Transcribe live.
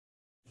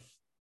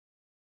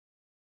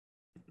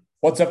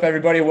What's up,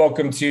 everybody?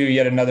 Welcome to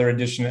yet another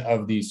edition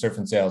of the Surf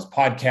and Sales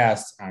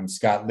podcast. I'm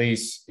Scott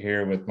Leese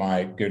here with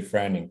my good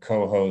friend and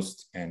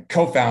co-host and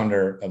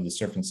co-founder of the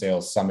Surf and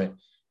Sales Summit,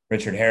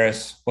 Richard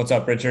Harris. What's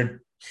up, Richard?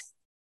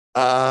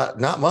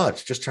 Not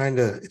much. Just trying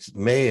to, it's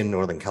May in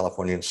Northern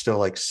California and still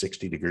like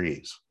 60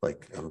 degrees.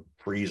 Like I'm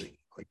freezing.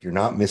 Like you're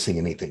not missing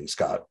anything,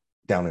 Scott,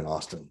 down in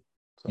Austin.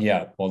 So.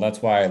 Yeah, well,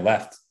 that's why I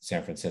left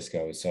San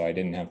Francisco, so I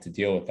didn't have to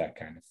deal with that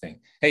kind of thing.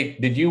 Hey,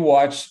 did you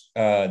watch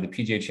the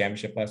PGA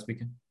Championship last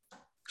weekend?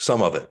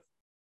 Some of it.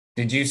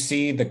 Did you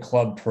see the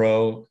Club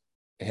Pro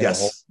hit a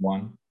hole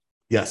one?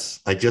 Yes,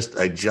 I just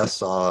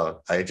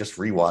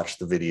rewatched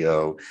the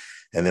video,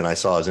 and then I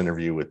saw his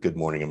interview with Good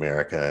Morning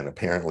America, and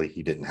apparently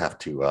he didn't have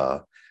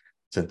to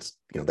since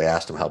they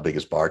asked him how big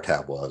his bar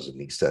tab was, and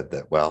he said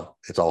that, well,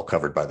 it's all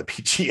covered by the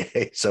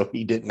PGA, so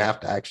he didn't have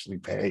to actually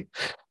pay.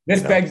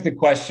 This begs the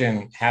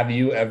question, have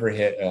you ever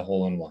hit a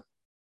hole in one?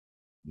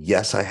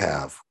 Yes, I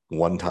have,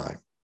 one time.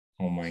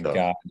 Oh my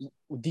God.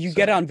 Do you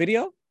get it on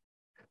video?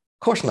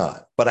 Of course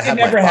not. But I it had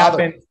never my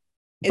father. Happened.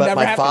 But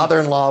my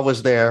father-in-law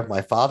was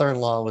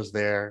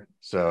there.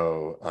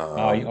 So,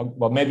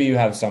 well, maybe you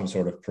have some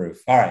sort of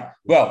proof. All right.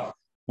 Well,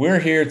 we're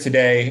here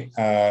today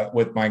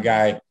with my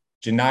guy,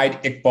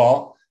 Junaid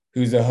Iqbal,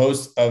 who's the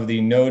host of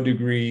the No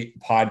Degree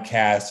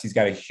podcast. He's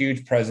got a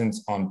huge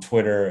presence on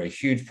Twitter, a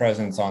huge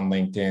presence on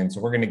LinkedIn. So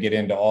we're going to get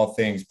into all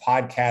things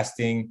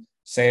podcasting,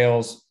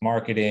 sales,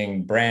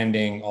 marketing,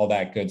 branding, all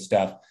that good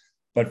stuff.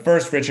 But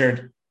first,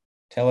 Richard,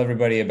 tell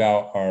everybody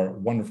about our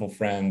wonderful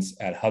friends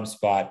at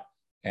HubSpot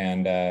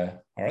and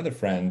our other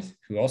friend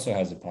who also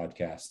has a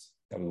podcast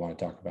that we want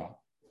to talk about.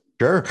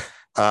 Sure.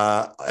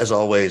 As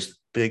always,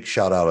 big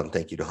shout out and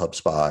thank you to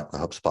HubSpot, the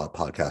HubSpot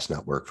Podcast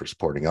Network, for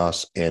supporting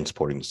us and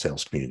supporting the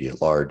sales community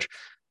at large.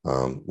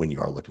 When you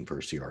are looking for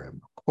a CRM,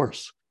 of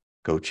course,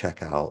 go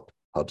check out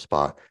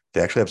HubSpot.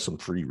 They actually have some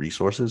free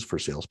resources for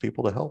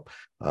salespeople to help.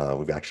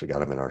 We've actually got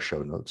them in our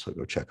show notes, so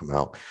go check them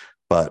out.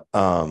 But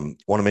want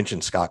to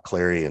mention Scott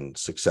Clary and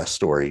Success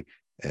Story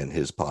and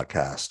his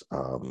podcast.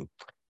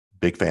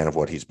 Big fan of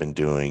what he's been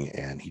doing,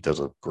 and he does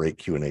a great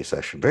Q&A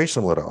session, very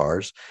similar to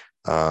ours.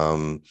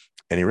 And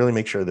he really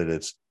makes sure that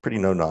it's pretty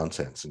no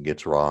nonsense and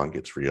gets raw and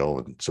gets real.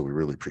 And so we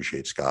really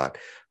appreciate Scott.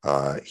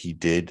 He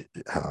did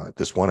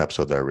this one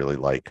episode that I really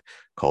like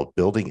called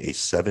Building a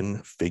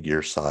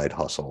 7-Figure Side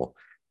Hustle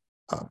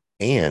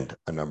and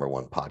a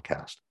 #1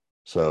 podcast.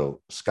 So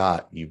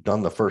Scott, you've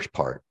done the first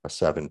part, a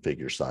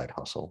 7-figure side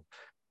hustle,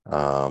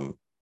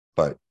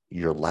 but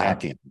you're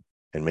lacking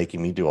and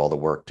making me do all the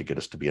work to get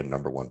us to be a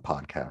 #1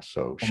 podcast.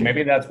 So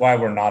maybe that's why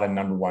we're not a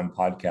 #1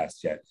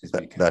 podcast yet.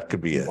 That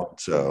could be it.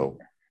 So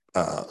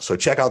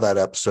check out that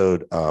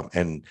episode.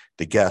 And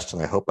the guest,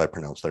 and I hope I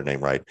pronounced their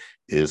name right,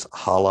 is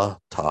Hala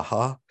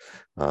Taha.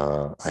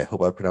 I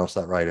hope I pronounced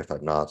that right. If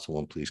I'm not,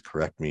 someone please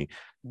correct me.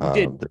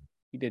 You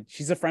did.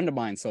 She's a friend of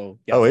mine. So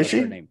yeah. Oh, is she?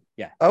 Her name.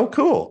 Yeah. Oh,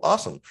 cool.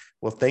 Awesome.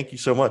 Well, thank you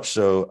so much.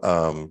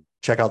 So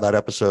check out that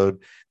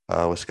episode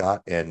with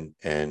Scott and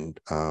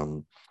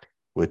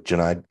with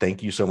Junaid.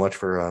 Thank you so much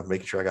for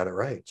making sure I got it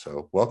right.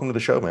 So welcome to the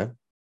show, man.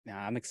 Yeah,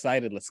 I'm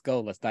excited. Let's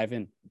go. Let's dive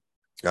in.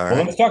 All right.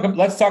 Well,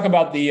 let's talk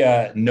about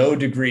the No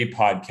Degree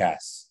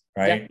podcast,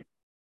 right? Yeah.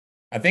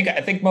 I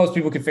think most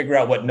people can figure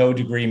out what No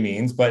Degree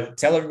means, but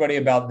tell everybody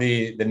about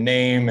the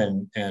name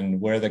and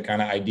where the kind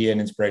of idea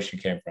and inspiration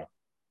came from.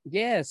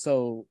 Yeah,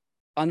 so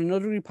on the No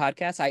Degree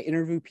podcast, I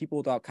interview people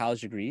without college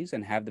degrees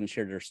and have them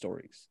share their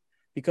stories.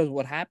 Because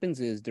what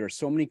happens is there are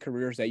so many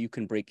careers that you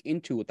can break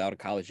into without a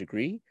college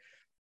degree,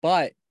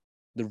 but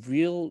the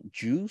real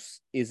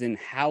juice is in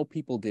how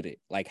people did it.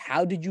 Like,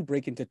 how did you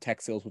break into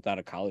tech sales without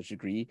a college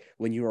degree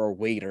when you were a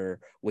waiter,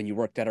 when you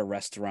worked at a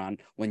restaurant,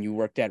 when you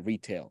worked at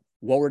retail?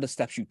 What were the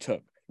steps you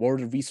took? What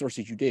were the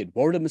resources you did?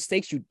 What were the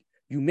mistakes you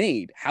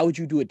made? How would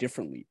you do it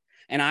differently?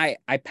 And I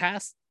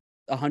passed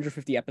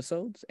 150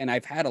 episodes, and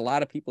I've had a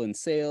lot of people in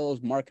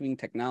sales, marketing,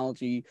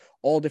 technology,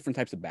 all different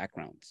types of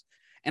backgrounds.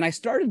 And I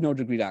started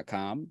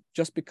nodegree.com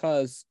just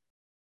because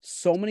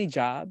so many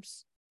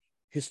jobs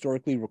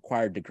historically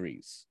require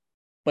degrees,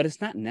 but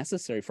it's not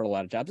necessary for a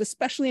lot of jobs,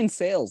 especially in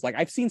sales. Like,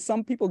 I've seen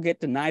some people get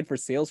denied for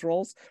sales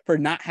roles for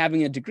not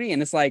having a degree.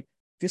 And it's like,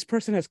 this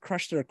person has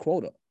crushed their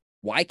quota.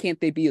 Why can't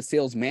they be a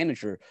sales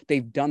manager?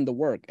 They've done the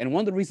work. And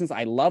one of the reasons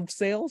I loved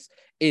sales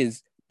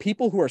is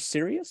people who are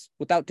serious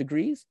without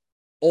degrees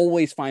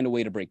always find a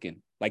way to break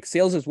in. Like,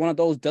 sales is one of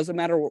those, doesn't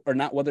matter or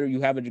not whether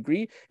you have a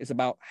degree. It's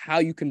about how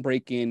you can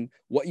break in,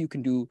 what you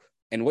can do,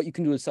 and what you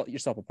can do to set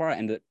yourself apart.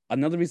 And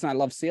another reason I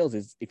love sales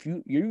is if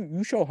you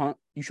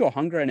show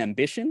hunger and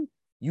ambition,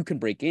 you can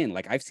break in.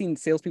 Like, I've seen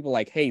salespeople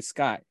like, hey,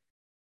 Scott,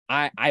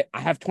 I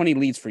have 20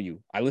 leads for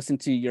you. I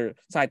listened to your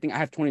side thing. I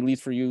have 20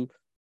 leads for you.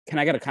 Can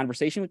I get a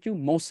conversation with you?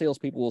 Most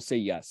salespeople will say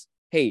yes.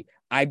 Hey,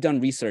 I've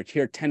done research.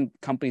 Here are 10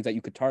 companies that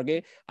you could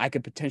target. I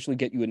could potentially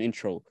get you an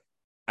intro.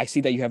 I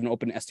see that you have an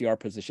open SDR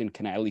position.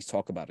 Can I at least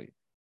talk about it?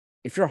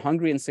 If you're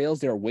hungry in sales,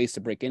 there are ways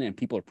to break in, and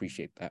people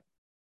appreciate that.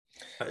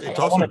 It's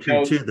also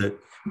true too that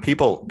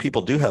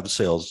people do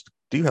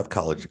have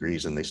college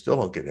degrees and they still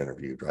don't get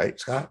interviewed, right,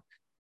 Scott?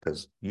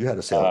 because you had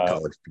a sales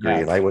college degree, yeah,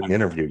 and I wouldn't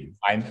interview you.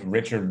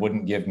 Richard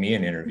wouldn't give me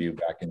an interview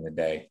back in the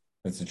day.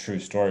 That's a true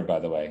story, by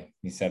the way.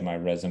 He said my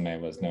resume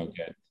was no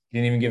good. He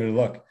didn't even give it a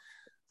look.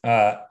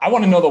 I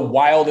want to know the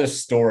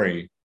wildest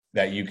story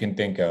that you can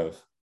think of,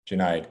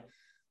 Junaid.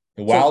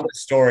 The wildest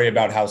story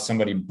about how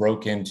somebody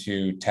broke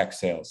into tech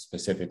sales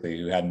specifically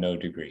who had no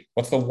degree.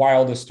 What's the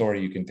wildest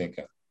story you can think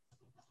of?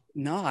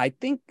 No, I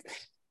think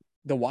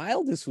the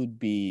wildest would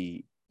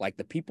be like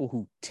the people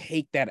who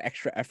take that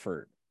extra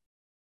effort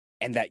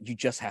and that you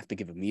just have to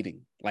give a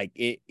meeting. Like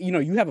it,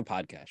 you have a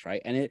podcast,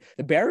 right? And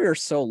the barrier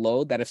is so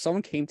low that if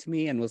someone came to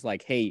me and was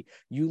like, "Hey,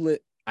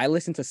 I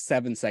listened to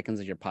 7 seconds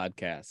of your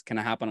podcast. Can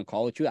I hop on a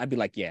call with you?" I'd be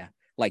like, "Yeah."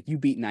 Like you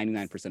beat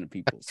 99% of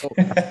people. So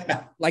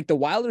like the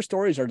wilder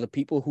stories are the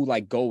people who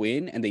like go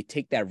in and they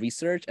take that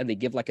research and they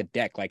give like a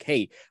deck, like,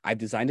 "Hey, I've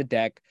designed a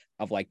deck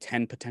of like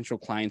 10 potential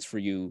clients for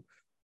you.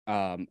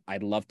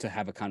 I'd love to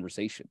have a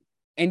conversation."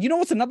 And you know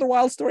what's another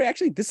wild story?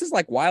 Actually, this is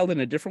like wild in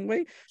a different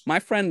way. My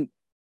friend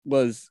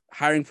was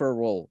hiring for a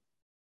role.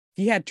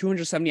 He had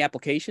 270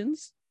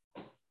 applications.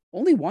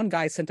 Only one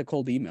guy sent a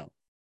cold email.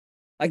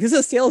 Like this is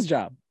a sales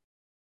job.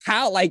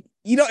 How, like,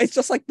 it's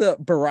just like the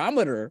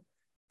barometer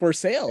for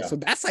sales. Yeah. So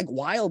that's like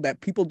wild that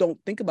people don't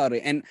think about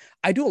it. And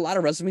I do a lot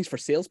of resumes for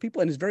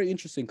salespeople, and it's very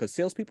interesting because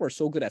salespeople are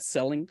so good at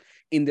selling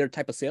in their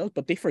type of sales,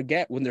 but they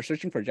forget when they're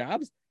searching for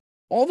jobs.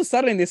 All of a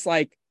sudden, it's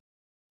like,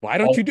 why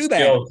don't you do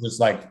that? Just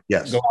like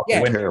yes, go out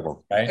the window,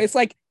 terrible. Right? It's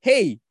like,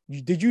 hey,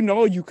 did you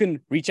know you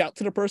can reach out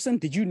to the person?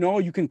 Did you know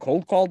you can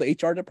cold call the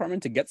HR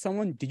department to get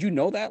someone? Did you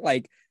know that?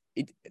 Like,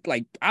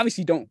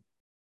 obviously don't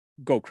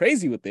go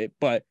crazy with it,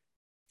 but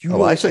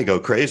I say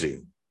go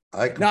crazy.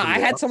 I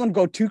had someone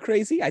go too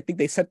crazy. I think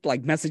they sent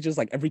like messages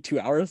like every 2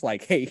 hours,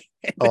 like, "Hey."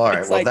 All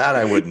right, well, like, that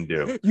I wouldn't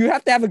do. You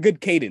have to have a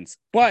good cadence,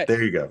 but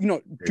there you go.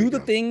 Do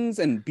the things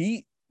and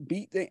beat.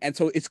 And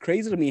so it's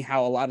crazy to me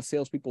how a lot of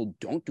salespeople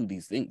don't do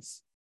these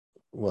things.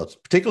 Well, it's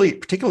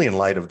particularly in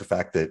light of the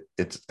fact that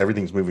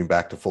everything's moving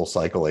back to full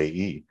cycle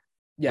AE.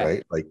 Yeah.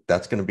 Right. Like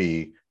that's going to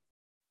be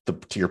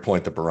to your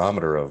point, the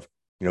barometer of,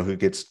 who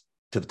gets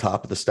to the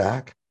top of the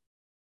stack,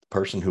 the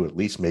person who at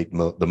least made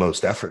the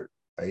most effort,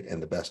 right.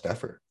 And the best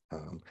effort.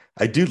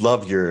 I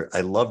love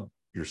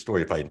your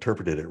story. If I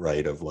interpreted it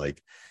right, of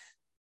like,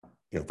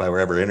 if I were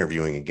ever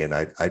interviewing again,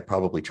 I'd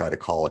probably try to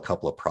call a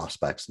couple of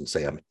prospects and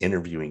say, "I'm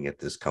interviewing at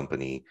this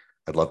company.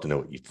 I'd love to know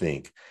what you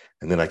think."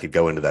 And then I could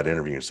go into that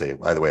interview and say,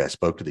 "By the way, I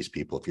spoke to these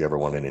people. If you ever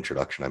want an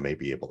introduction, I may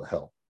be able to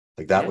help."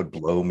 Like that would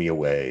blow me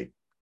away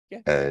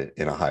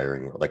in a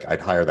hiring. Like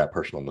I'd hire that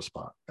person on the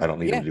spot. I don't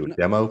need them to do a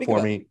demo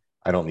for me.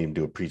 I don't need them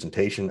to do a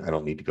presentation. I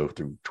don't need to go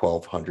through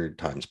 1,200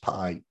 times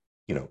pi,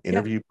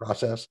 interview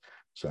process.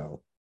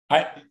 So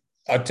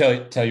I'll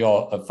tell you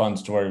all a fun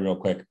story real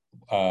quick.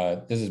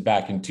 This is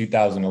back in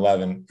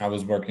 2011. I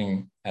was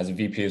working as a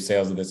VP of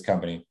sales of this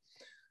company.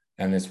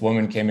 And this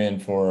woman came in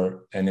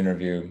for an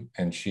interview,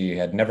 and she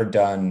had never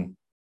done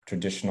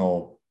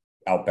traditional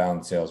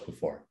outbound sales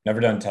before, never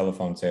done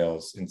telephone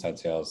sales, inside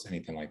sales,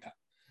 anything like that.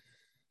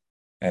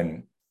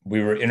 And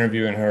we were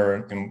interviewing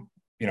her, and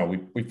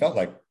we felt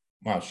like,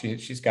 wow,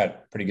 she's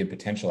got pretty good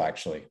potential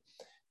actually.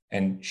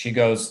 And she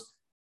goes,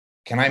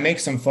 "Can I make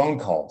some phone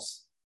calls?"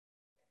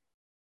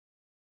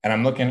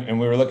 And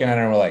we were looking at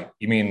her, and we're like,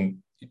 "You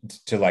mean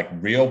to like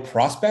real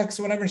prospects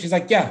or whatever?" And she's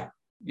like,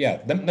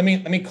 Yeah. Let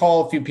me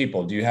call a few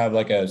people. Do you have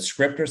like a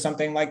script or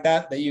something like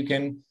that you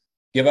can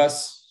give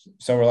us?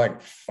 So we're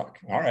like, fuck,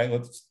 all right,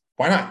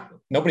 why not?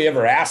 Nobody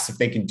ever asks if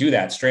they can do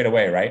that straight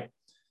away, right?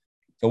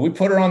 So we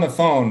put her on the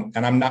phone,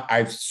 and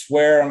I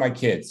swear on my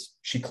kids,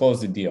 she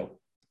closed the deal.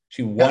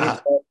 She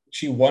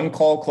one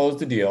call, closed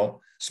the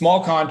deal.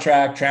 Small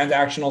contract,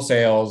 transactional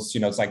sales,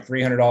 it's like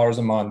 $300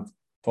 a month,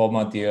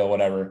 12-month deal,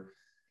 whatever.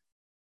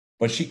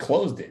 But she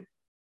closed it.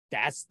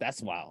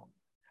 That's wild.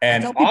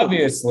 And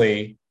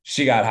obviously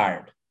she got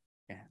hired.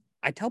 Yeah.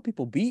 I tell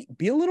people, be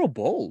a little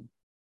bold.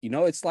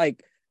 It's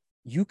like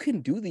you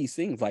can do these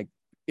things. Like,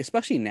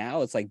 especially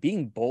now, it's like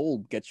being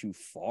bold gets you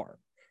far,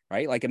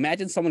 right? Like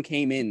imagine someone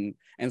came in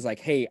and is like,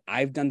 "Hey,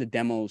 I've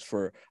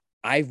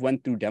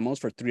went through demos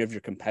for 3 of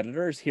your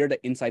competitors. Here are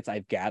the insights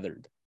I've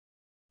gathered.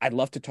 I'd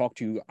love to talk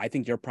to you. I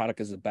think your product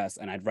is the best,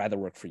 and I'd rather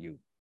work for you."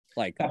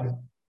 Like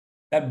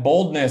that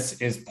boldness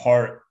is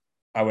part,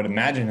 I would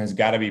imagine, has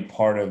got to be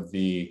part of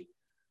the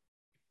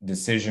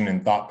decision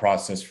and thought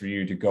process for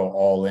you to go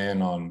all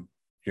in on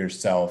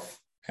yourself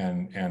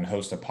and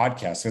host a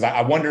podcast. Because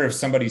I wonder if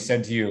somebody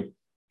said to you,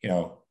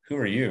 "Who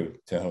are you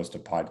to host a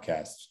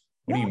podcast?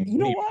 What do you mean?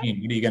 What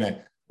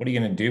are you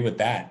gonna do with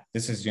that?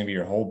 This is gonna be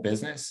your whole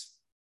business?"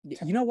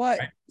 You know what?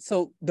 Right?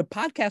 So the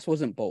podcast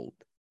wasn't bold.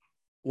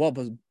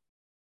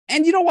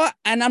 And you know what?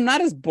 And I'm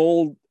not as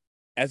bold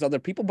as other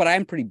people, but I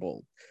am pretty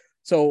bold.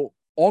 So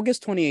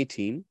August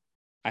 2018,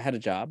 I had a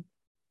job,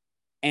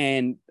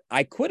 and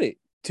I quit it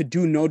to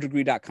do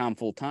nodegree.com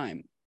full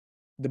time.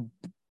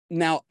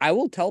 Now I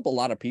will tell a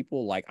lot of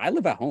people, like, I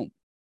live at home.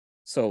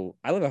 So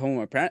I live at home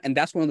with my parents, and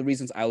that's one of the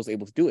reasons I was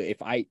able to do it.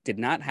 If I did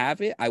not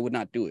have it, I would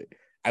not do it.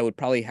 I would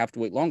probably have to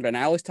wait longer. And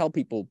I always tell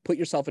people, put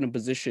yourself in a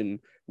position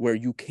where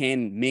you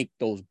can make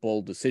those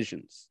bold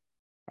decisions,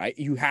 right?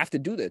 You have to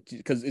do that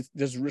because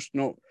there's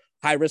no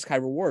high risk, high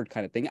reward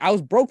kind of thing. I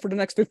was broke for the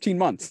next 15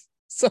 months.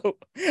 So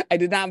I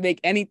did not make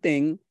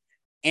anything.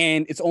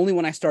 And it's only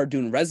when I started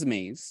doing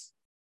resumes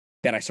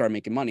that I started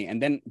making money.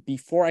 And then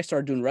before I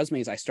started doing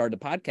resumes, I started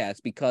the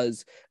podcast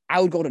because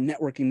I would go to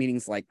networking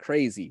meetings like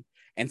crazy.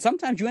 And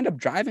sometimes you end up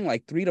driving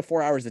like 3 to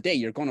 4 hours a day.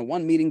 You're going to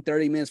one meeting,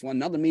 30 minutes,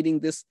 another meeting,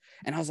 this.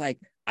 And I was like,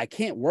 I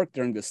can't work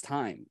during this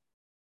time.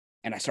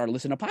 And I started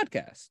listening to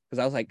podcasts because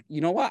I was like,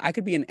 you know what? I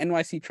could be in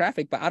NYC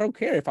traffic, but I don't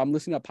care if I'm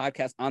listening to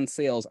podcasts on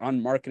sales,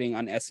 on marketing,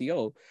 on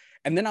SEO.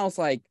 And then I was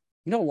like,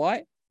 you know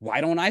what? Why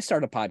don't I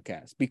start a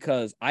podcast?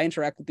 Because I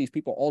interact with these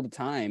people all the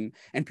time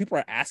and people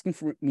are asking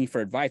for me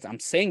for advice. I'm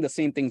saying the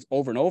same things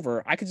over and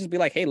over. I could just be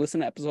like, hey,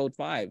 listen to episode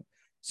 5.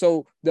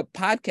 So the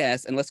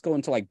podcast, and let's go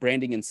into like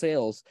branding and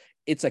sales,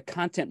 it's a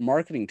content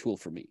marketing tool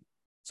for me.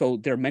 So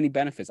there are many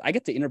benefits. I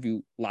get to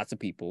interview lots of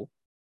people.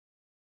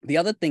 The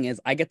other thing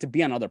is I get to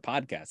be on other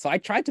podcasts. So I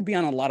tried to be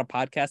on a lot of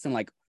podcasts in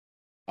like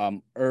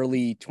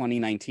early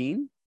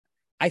 2019.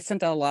 I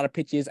sent out a lot of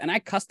pitches and I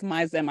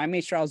customized them. I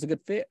made sure I was a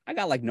good fit. I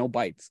got like no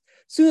bites.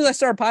 As soon as I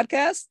started a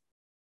podcast,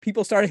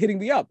 people started hitting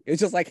me up. It's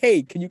just like,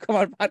 hey, can you come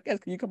on a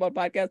podcast? Can you come on a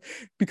podcast?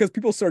 Because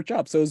people search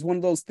up. So it was one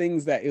of those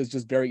things that it was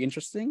just very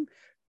interesting.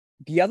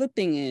 The other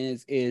thing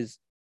is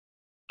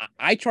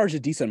I charge a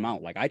decent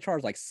amount. Like I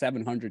charge like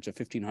 $700 to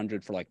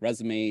 $1,500 for like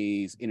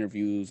resumes,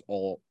 interviews,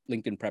 all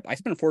LinkedIn prep. I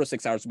spend 4 to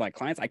 6 hours with my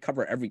clients. I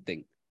cover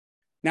everything.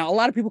 Now, a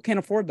lot of people can't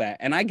afford that.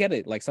 And I get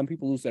it. Like some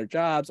people lose their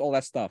jobs, all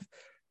that stuff.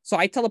 So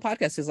I tell the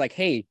podcast is like,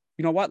 hey,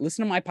 you know what?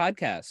 Listen to my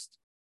podcast.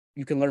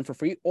 You can learn for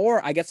free.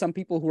 Or I get some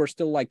people who are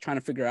still like trying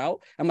to figure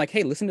out. I'm like,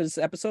 hey, listen to this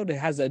episode. It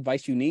has the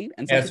advice you need.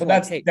 And yeah, so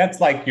that's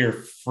like your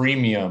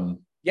freemium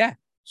yeah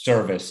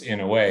service in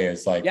a way,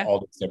 is like yeah all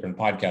these different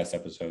podcast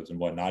episodes and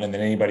whatnot. And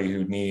then anybody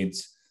who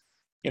needs,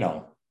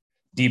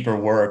 deeper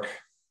work,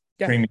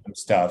 premium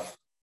stuff,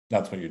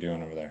 that's what you're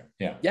doing over there.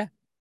 Yeah.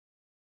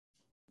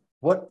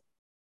 What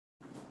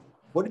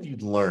have you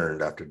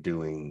learned after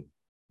doing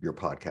your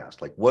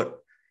podcast? Like what,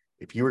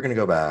 if you were going to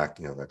go back,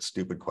 that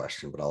stupid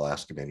question, but I'll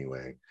ask it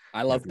anyway.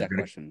 I love that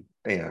question.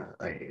 Yeah,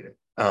 I hate it.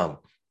 But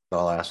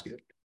I'll ask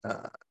it.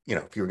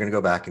 If you were going to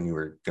go back and you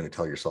were going to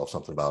tell yourself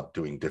something about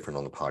doing different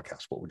on the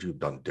podcast, what would you have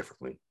done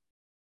differently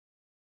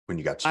when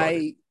you got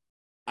started?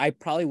 I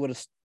probably would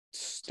have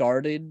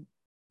started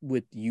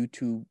with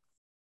YouTube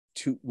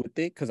with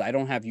it because I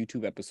don't have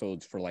YouTube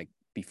episodes for like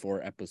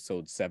before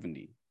episode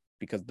 70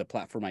 because the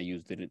platform I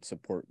used didn't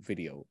support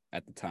video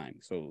at the time.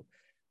 So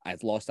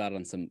I've lost out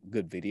on some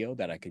good video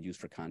that I could use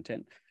for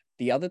content.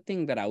 The other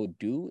thing that I would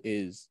do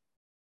is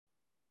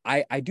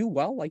I do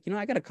well, like,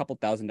 I got a couple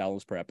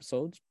 $1,000s per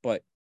episodes,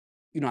 but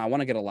I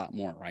want to get a lot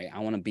more, right? I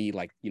want to be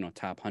like,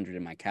 top 100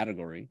 in my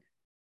category.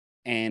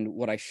 And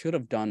what I should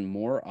have done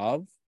more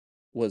of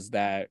was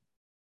that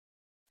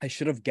I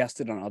should have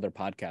guested on other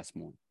podcasts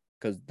more,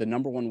 because the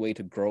number one way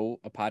to grow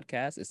a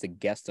podcast is to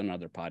guest on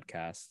other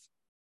podcasts,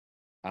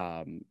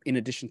 in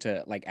addition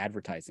to like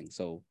advertising.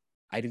 So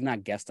I did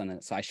not guest on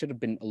it. So I should have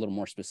been a little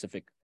more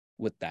specific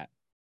with that.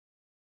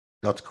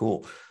 That's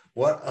cool.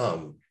 What,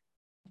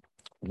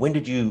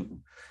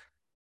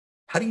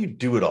 how do you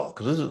do it all?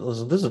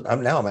 Because this is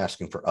I'm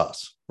asking for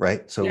us,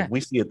 right? So we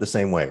see it the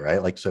same way,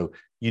 right? Like, so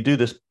you do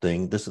this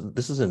thing. This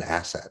is an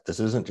asset. This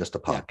isn't just a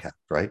podcast,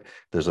 right?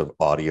 There's an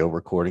audio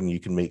recording. You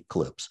can make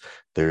clips.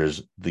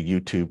 There's the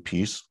YouTube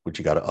piece, which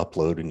you got to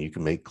upload and you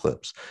can make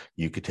clips.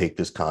 You could take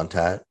this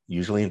content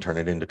usually and turn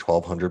it into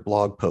 1,200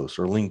 blog posts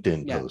or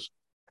LinkedIn posts.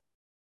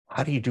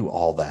 How do you do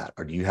all that?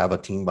 Or do you have a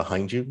team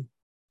behind you?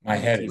 My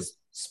head is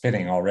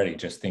spinning already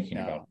just thinking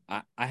about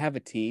it. I have a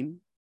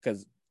team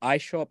because I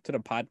show up to the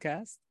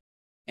podcast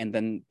and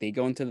then they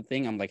go into the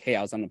thing. I'm like, hey,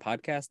 I was on the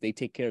podcast. They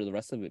take care of the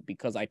rest of it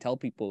because I tell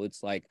people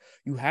it's like,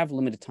 you have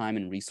limited time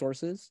and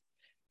resources.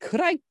 Could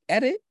I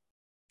edit?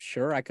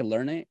 Sure, I could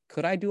learn it.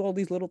 Could I do all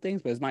these little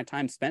things? But is my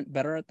time spent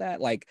better at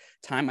that? Like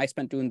time I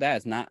spent doing that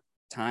is not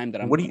time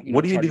that I'm. What do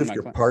you do if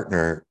your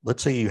partner,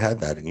 let's say you had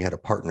that and you had a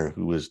partner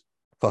who was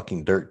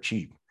fucking dirt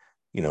cheap,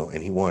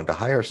 and he wanted to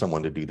hire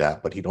someone to do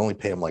that, but he'd only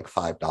pay him like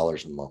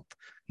 $5 a month.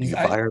 You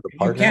fire the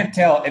partner?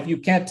 If you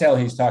can't tell,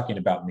 he's talking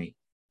about me.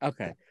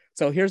 Okay.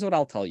 So here's what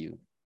I'll tell you.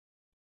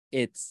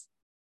 It's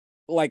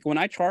like when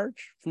I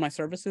charge for my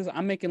services,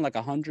 I'm making like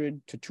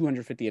 100 to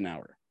 250 an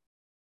hour.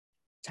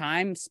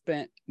 Time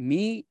spent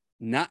me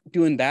not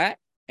doing that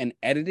and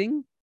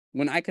editing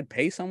when I could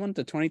pay someone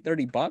to 20,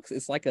 30 bucks,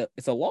 it's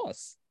a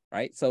loss,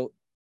 right? So,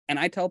 and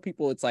I tell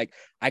people it's like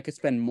I could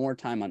spend more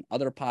time on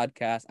other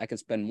podcasts. I could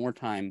spend more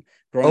time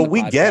growing. Oh,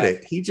 we get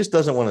it. He just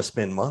doesn't want to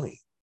spend money.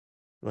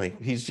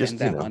 Like he's just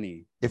spend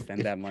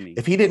that money.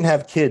 If he didn't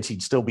have kids,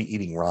 he'd still be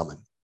eating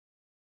ramen.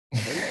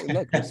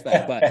 Look,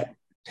 respect, but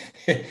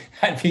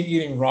I'd be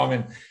eating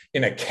ramen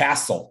in a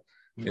castle.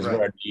 Is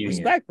where I'd be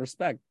eating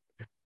respect.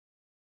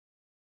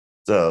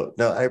 So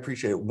no, I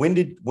appreciate it. When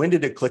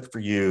did it click for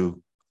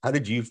you? How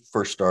did you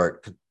first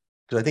start?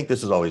 Because I think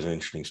this is always an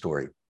interesting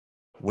story.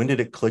 when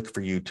did it click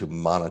for you to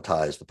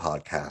monetize the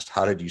podcast?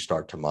 How did you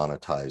start to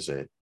monetize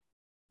it?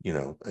 You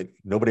know,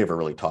 nobody ever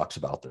really talks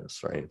about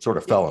this, right? It sort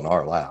of fell in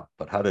our lap,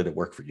 but how did it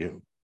work for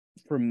you?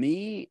 For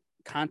me,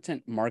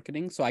 content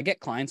marketing. So I get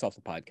clients off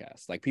the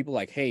podcast, like people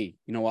like, hey,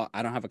 you know what?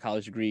 I don't have a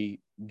college degree.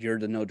 You're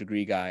the no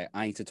degree guy.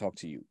 I need to talk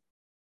to you.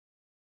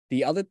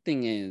 The other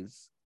thing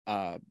is,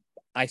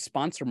 I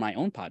sponsor my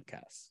own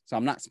podcast. So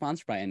I'm not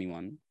sponsored by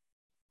anyone.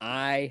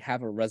 I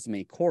have a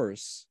resume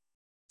course.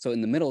 So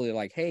in the middle, they're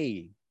like,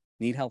 hey,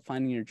 need help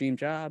finding your dream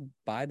job?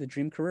 Buy the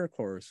dream career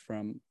course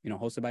from,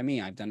 hosted by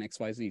me. I've done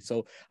XYZ.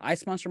 So I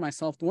sponsor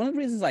myself. One of the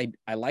reasons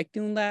I like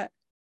doing that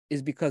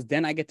is because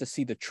then I get to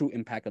see the true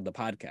impact of the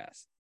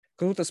podcast.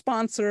 Because with a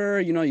sponsor,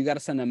 you got to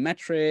send them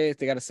metrics.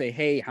 They got to say,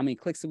 hey, how many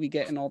clicks did we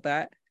get and all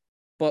that.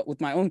 But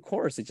with my own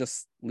course, it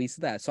just leads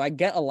to that. So I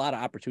get a lot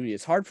of opportunity.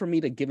 It's hard for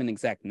me to give an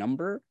exact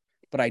number,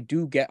 but I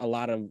do get a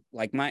lot of,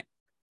 like,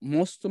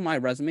 most of my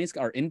resumes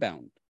are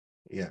inbound.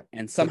 Yeah.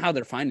 And somehow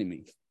they're finding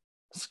me.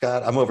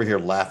 Scott, I'm over here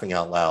laughing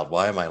out loud.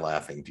 Why am I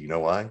laughing? Do you know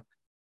why?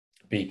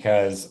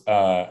 Because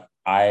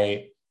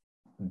I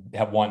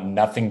want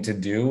nothing to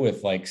do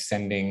with like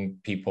sending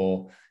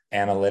people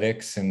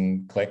analytics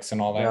and clicks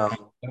and all that kind of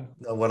stuff.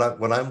 No,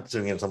 what I'm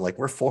doing is I'm like,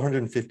 we're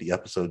 450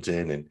 episodes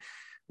in and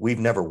we've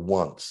never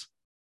once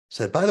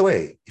said, by the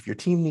way, if your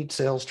team needs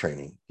sales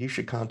training, you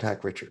should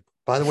contact Richard.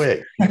 By the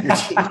way, if your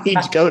team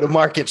needs go to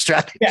market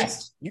strategy.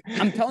 Yes.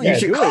 I'm telling you,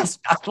 should do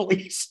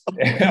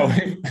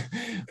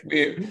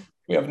it.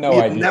 We have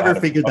no idea. Never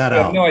figured that out.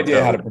 We have no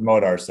idea how to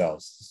promote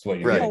ourselves. That's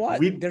what right. You know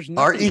what?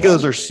 Our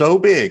egos are so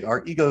big.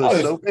 Our ego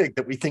is so big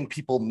that we think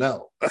people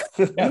know.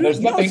 Yeah, there's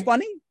nothing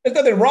funny. There's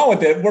nothing wrong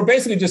with it. We're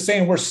basically just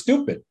saying we're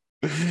stupid.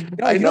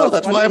 I know.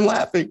 That's why I'm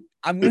laughing.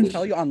 I'm going to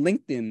tell you on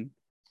LinkedIn,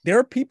 there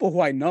are people who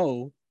I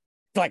know.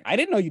 Like, I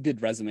didn't know you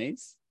did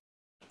resumes.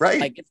 Right.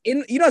 Like, it's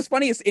in, it's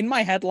funny. It's in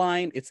my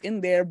headline. It's in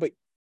there, but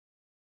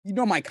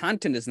my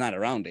content is not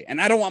around it.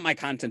 And I don't want my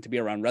content to be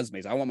around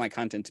resumes. I want my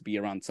content to be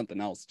around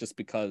something else just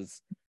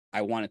because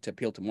I want it to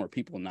appeal to more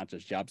people, not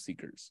just job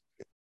seekers.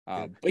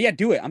 But yeah,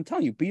 do it. I'm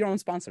telling you, be your own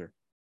sponsor.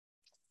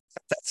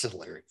 That's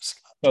hilarious.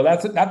 So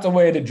that's a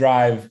way to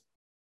drive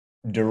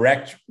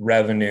direct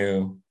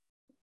revenue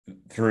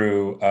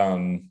through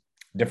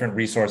different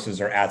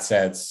resources or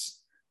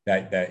assets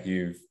that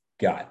you've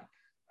got,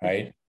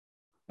 right?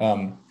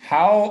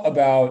 How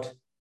about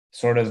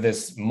sort of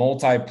this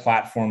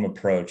multi-platform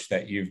approach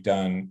that you've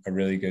done a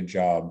really good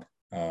job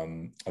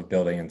of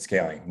building and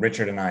scaling?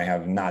 Richard and I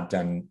have not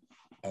done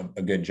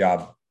a good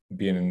job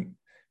being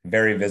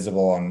very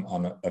visible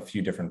on a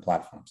few different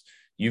platforms.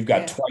 You've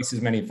got twice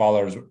as many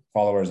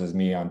followers as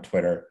me on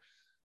Twitter,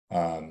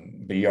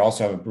 but you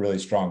also have a really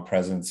strong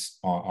presence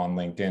on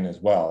LinkedIn as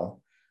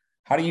well.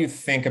 How do you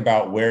think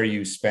about where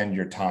you spend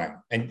your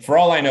time? And for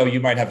all I know, you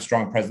might have a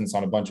strong presence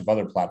on a bunch of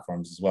other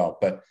platforms as well,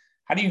 but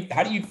how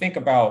do you think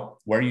about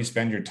where you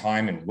spend your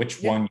time and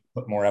which one you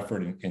put more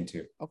effort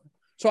into? Okay.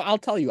 So I'll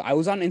tell you, I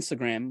was on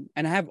Instagram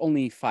and I have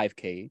only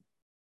 5K.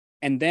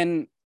 And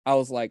then I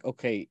was like,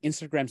 okay,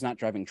 Instagram's not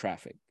driving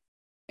traffic.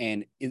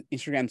 And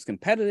Instagram's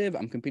competitive.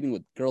 I'm competing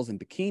with girls in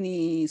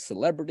bikinis,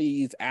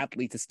 celebrities,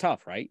 athletes. It's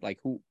tough, right? Like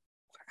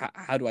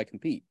how do I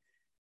compete?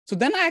 So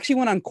then I actually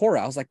went on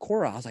Quora. I was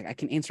like, I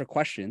can answer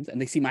questions.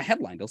 And they see my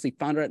headline. They'll see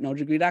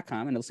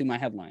founder@nodegree.com and they'll see my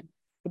headline.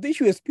 But the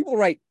issue is people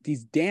write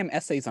these damn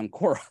essays on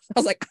Quora. I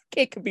was like, I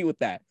can't compete with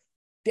that.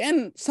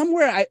 Then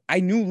somewhere I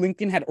knew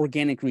LinkedIn had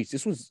organic reach.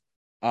 This was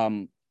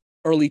early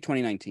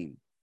 2019.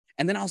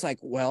 And then I was like,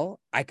 well,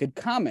 I could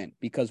comment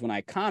because when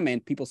I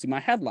comment, people see my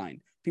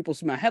headline. People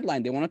see my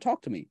headline, they want to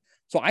talk to me.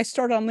 So I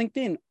started on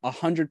LinkedIn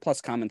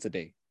 100+ comments a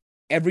day,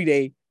 every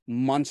day,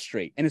 months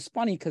straight. And it's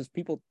funny because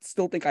people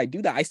still think I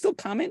do that. I still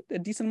comment a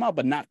decent amount,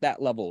 but not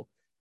that level.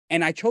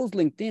 And I chose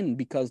LinkedIn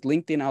because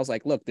LinkedIn, I was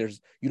like, look,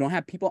 you don't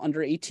have people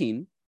under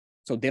 18,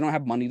 so they don't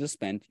have money to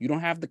spend. You don't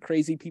have the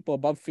crazy people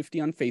above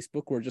 50 on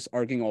Facebook who are just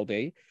arguing all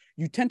day.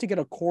 You tend to get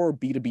a core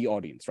B2B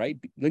audience, right?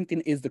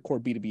 LinkedIn is the core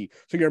B2B.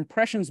 So your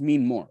impressions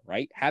mean more,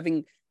 right?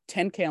 Having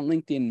 10K on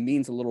LinkedIn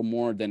means a little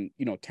more than,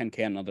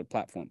 10K on another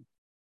platform.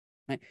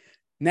 Right?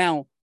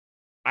 Now,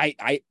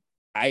 I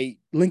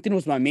LinkedIn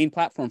was my main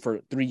platform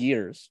for 3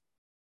 years.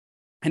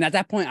 And at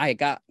that point, I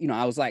got,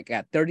 I was like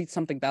at 30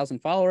 something thousand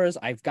followers.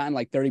 I've gotten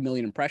like 30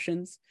 million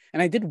impressions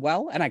and I did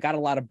well and I got a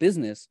lot of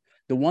business.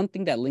 The one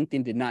thing that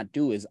LinkedIn did not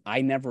do is I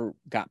never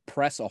got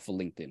press off of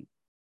LinkedIn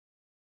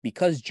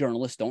because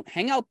journalists don't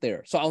hang out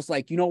there. So I was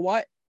like, you know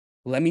what?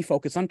 Let me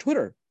focus on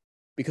Twitter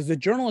because the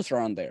journalists are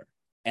on there.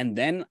 And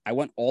then I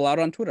went all out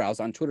on Twitter. I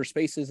was on Twitter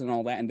Spaces and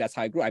all that. And that's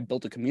how I grew. I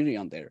built a community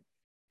on there.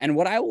 And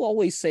what I will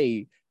always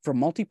say for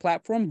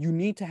multi-platform, you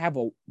need to have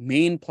a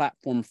main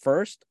platform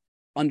first,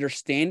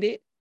 understand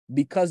it,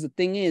 because the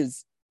thing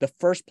is, the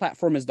first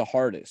platform is the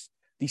hardest.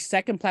 The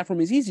second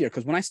platform is easier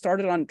because when I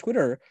started on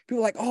Twitter, people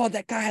were like, oh,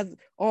 that guy has,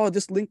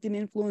 this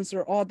LinkedIn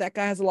influencer, that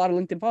guy has a lot of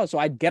LinkedIn followers. So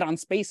I'd get on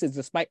Spaces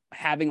despite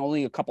having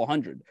only a couple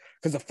hundred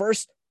because the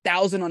first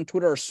 1,000 on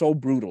Twitter are so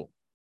brutal,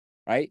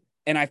 right?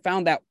 And I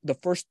found that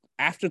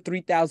after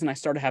 3,000, I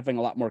started having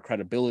a lot more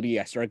credibility.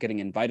 I started getting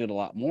invited a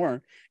lot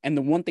more. And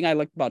the one thing I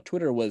liked about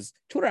Twitter was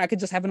I could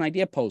just have an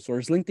idea post,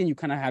 whereas LinkedIn, you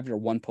kind of have your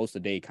one post a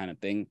day kind of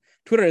thing.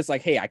 Twitter is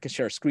like, hey, I could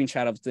share a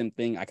screenshot of the same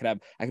thing. I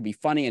could be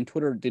funny, and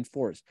Twitter did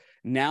force.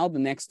 Now the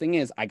next thing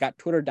is I got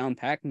Twitter down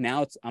packed.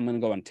 Now I'm going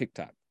to go on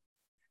TikTok.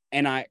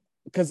 And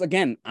because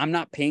again, I'm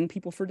not paying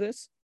people for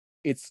this.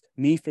 It's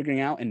me figuring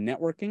out and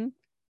networking.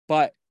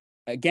 But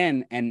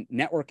again, and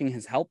networking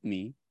has helped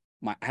me.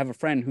 I have a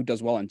friend who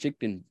does well on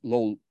LinkedIn,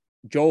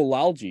 Joe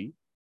Lalji.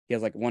 He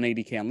has like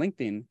 180K on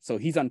LinkedIn. So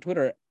he's on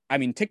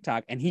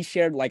TikTok, and he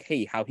shared like,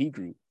 hey, how he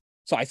grew.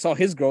 So I saw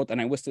his growth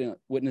and I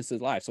witnessed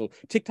his live. So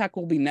TikTok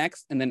will be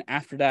next. And then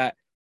after that,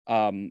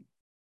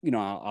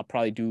 I'll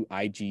probably do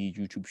IG,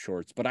 YouTube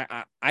Shorts. But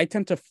I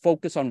tend to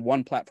focus on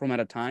one platform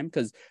at a time,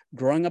 because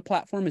growing a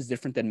platform is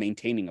different than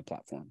maintaining a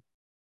platform.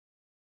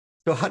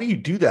 So how do you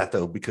do that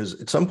though?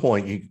 Because at some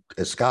point,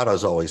 as Scott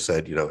has always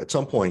said, at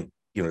some point,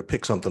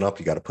 pick something up,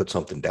 you got to put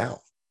something down.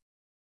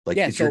 Like,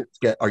 yeah,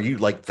 are you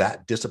like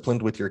that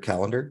disciplined with your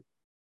calendar?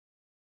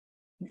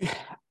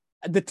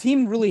 The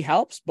team really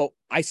helps, but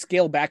I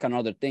scale back on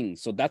other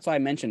things. So that's why I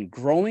mentioned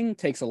growing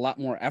takes a lot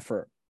more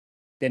effort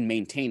than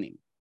maintaining,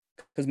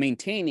 because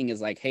maintaining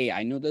is like, hey,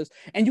 I know this,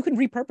 and you can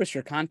repurpose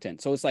your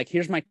content. So it's like,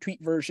 here's my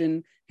tweet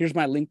version, here's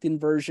my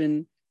LinkedIn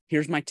version,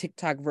 here's my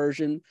TikTok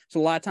version. So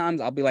a lot of times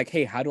I'll be like,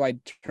 hey, how do I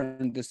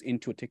turn this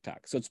into a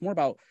TikTok? So it's more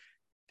about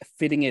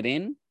fitting it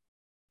in.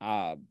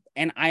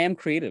 And I am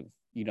creative,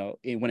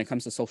 when it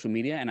comes to social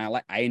media, and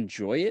I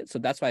enjoy it. So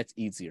that's why it's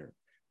easier.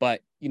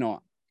 But,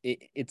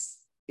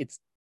 it's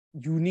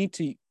you need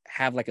to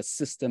have like a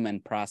system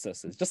and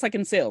processes, just like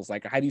in sales.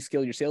 Like, how do you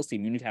scale your sales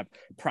team? You need to have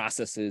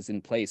processes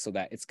in place so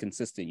that it's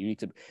consistent. You need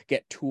to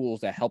get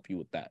tools that help you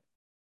with that.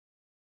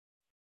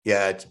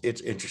 Yeah,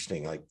 it's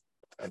interesting. Like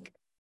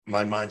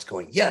my mind's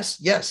going,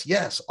 yes,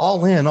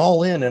 all in.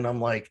 And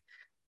I'm like,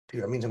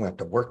 dude, that means I'm gonna have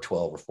to work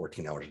 12 or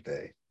 14 hours a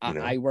day.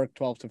 I work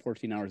 12 to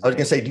 14 hours. I was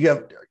gonna say,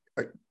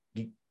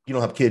 you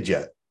don't have kids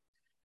yet?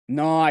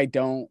 No, I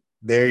don't.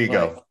 There you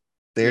go.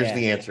 There's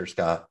the answer,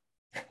 Scott.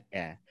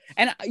 Yeah.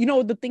 And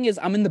the thing is,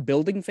 I'm in the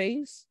building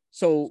phase.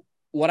 So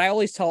what I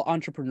always tell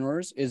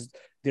entrepreneurs is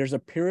there's a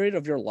period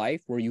of your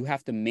life where you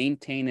have to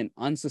maintain an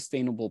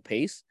unsustainable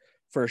pace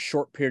for a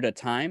short period of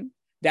time.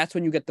 That's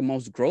when you get the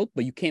most growth,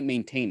 but you can't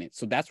maintain it.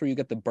 So that's where you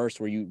get the burst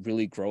where you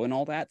really grow and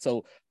all that.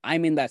 So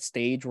I'm in that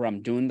stage where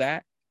I'm doing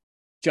that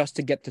just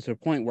to get to the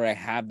point where I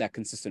have that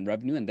consistent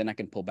revenue, and then I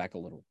can pull back a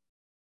little.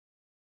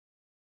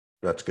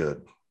 That's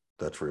good.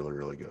 That's really,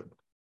 really good.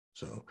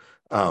 So,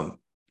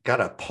 got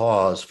to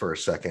pause for a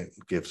second,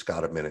 give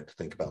Scott a minute to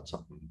think about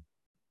something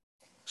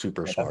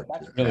super smart.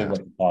 That's really what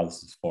the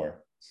pause is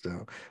for.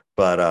 So,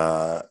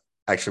 but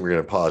actually, we're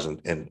going to pause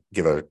and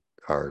give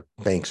our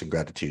thanks and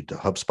gratitude to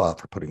HubSpot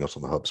for putting us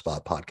on the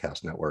HubSpot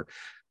Podcast Network.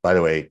 By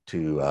the way,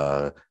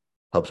 to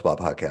HubSpot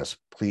Podcast,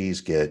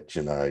 please get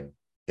Junaid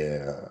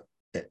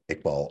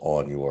Iqbal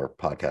on your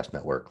podcast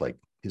network. Like,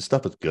 his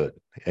stuff is good,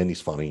 and he's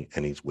funny,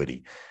 and he's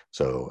witty.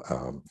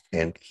 So,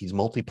 and he's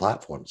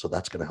multi-platform, so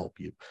that's going to help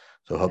you.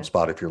 So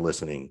HubSpot, if you're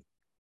listening,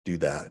 do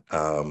that.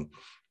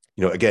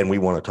 Again, we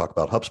want to talk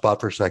about HubSpot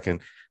for a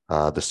second.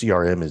 The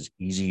CRM is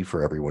easy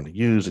for everyone to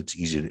use. It's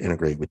easy to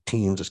integrate with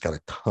Teams. It's got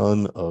a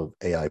ton of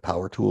AI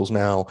power tools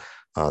now.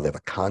 They have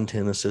a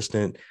content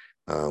assistant,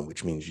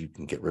 which means you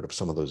can get rid of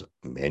some of those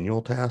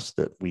manual tasks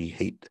that we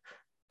hate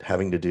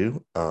having to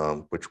do,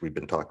 which we've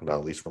been talking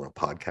about, at least from a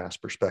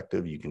podcast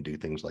perspective. You can do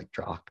things like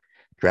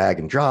drag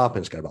and drop,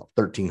 and it's got about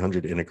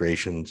 1,300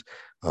 integrations.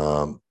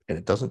 And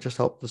it doesn't just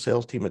help the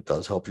sales team, it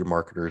does help your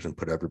marketers and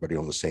put everybody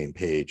on the same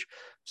page.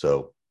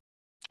 So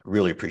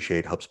really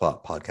appreciate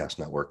HubSpot Podcast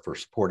Network for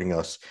supporting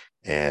us.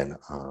 And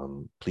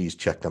please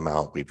check them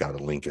out. We've got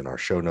a link in our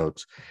show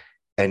notes.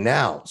 And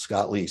now,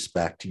 Scott Leese,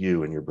 back to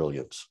you and your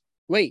brilliance.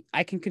 Wait,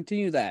 I can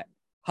continue that.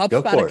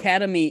 HubSpot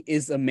Academy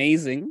is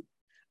amazing.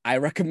 I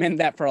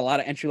recommend that for a lot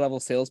of entry-level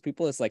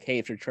salespeople. It's like, hey,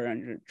 if you're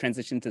trying to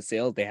transition to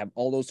sales, they have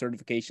all those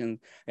certifications,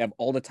 they have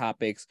all the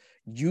topics.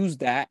 Use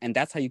that, and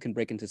that's how you can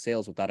break into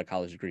sales without a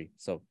college degree.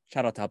 So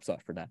shout out to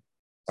HubSpot for that.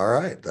 All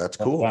right, that's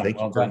cool.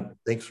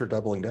 Thanks for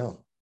doubling down.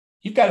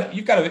 You've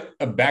got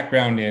a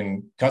background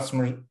in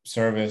customer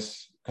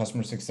service,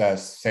 customer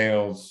success,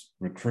 sales,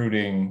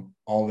 recruiting,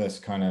 all this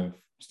kind of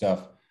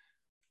stuff.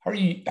 How do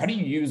you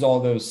use all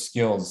those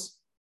skills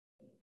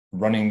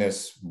running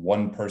this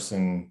one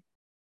person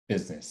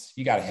business?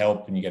 You got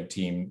help and you got a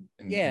team.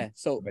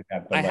 So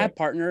I have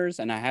partners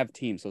and I have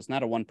teams. So it's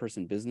not a one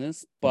person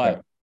business,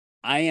 but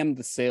I am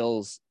the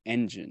sales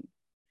engine.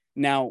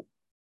 Now,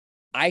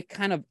 I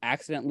kind of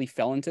accidentally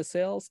fell into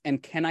sales,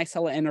 and can I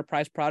sell an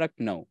enterprise product?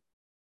 No.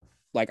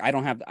 Like,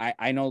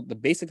 I know the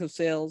basics of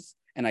sales,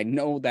 and I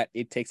know that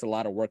it takes a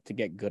lot of work to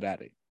get good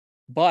at it.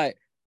 But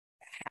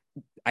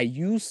I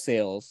use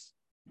sales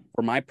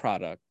for my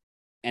product,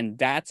 and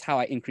that's how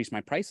I increase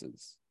my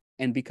prices.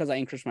 And because I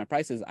increase my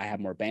prices, I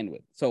have more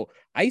bandwidth. So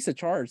I used to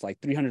charge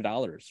like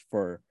 $300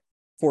 for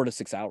 4 to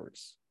 6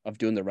 hours of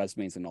doing the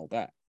resumes and all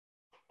that.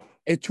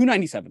 It's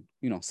 $297,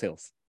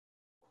 sales.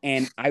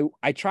 And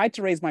I tried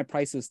to raise my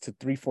prices to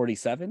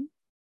 347.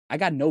 I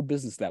got no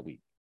business that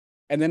week.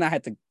 And then I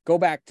had to go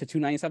back to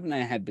 297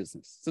 and I had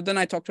business. So then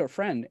I talked to a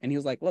friend and he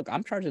was like, look,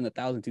 I'm charging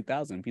 1,000,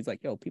 2,000. He's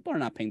like, yo, people are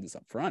not paying this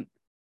up front.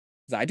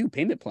 I do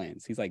payment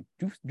plans. He's like,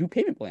 do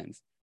payment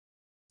plans.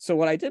 So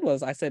what I did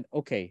was I said,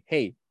 okay,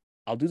 hey,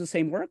 I'll do the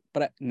same work,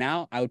 but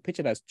now I would pitch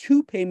it as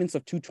 2 payments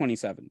of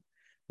 227.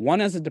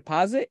 One as a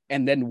deposit,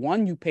 and then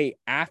one you pay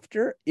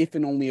after if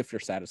and only if you're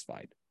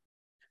satisfied.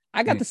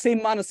 I got the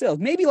same amount of sales.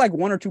 Maybe like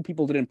 1 or 2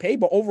 people didn't pay,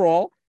 but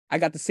overall, I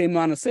got the same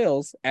amount of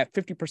sales at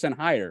 50%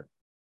 higher.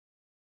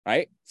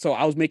 Right. So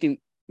I was making,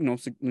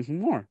 significantly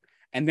more.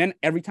 And then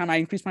every time I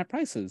increased my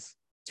prices,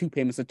 2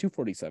 payments of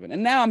 247.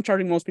 And now I'm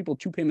charging most people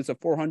 2 payments of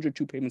 400,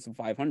 2 payments of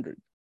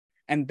 500.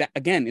 And that,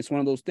 again, it's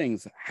one of those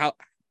things.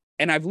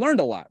 And I've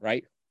learned a lot,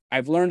 right?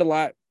 I've learned a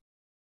lot.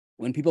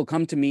 When people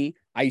come to me,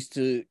 I used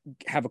to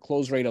have a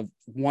close rate of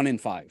 1 in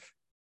 5.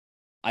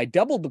 I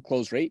doubled the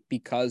close rate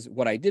because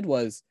what I did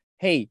was,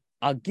 hey,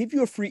 I'll give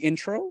you a free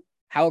intro.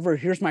 However,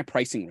 here's my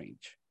pricing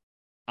range.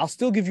 I'll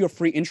still give you a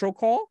free intro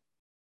call,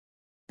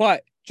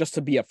 but just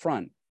to be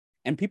upfront.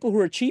 And people who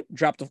are cheap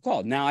dropped the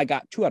call. Now I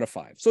got 2 out of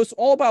 5. So it's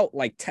all about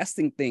like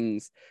testing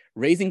things,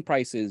 raising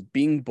prices,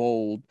 being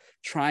bold,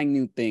 trying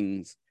new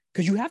things.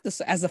 Because you have to,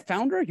 as a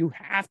founder, you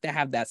have to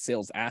have that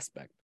sales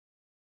aspect.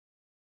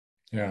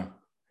 Yeah.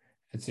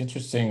 It's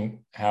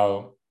interesting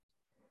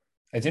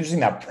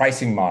that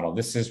pricing model.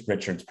 This is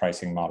Richard's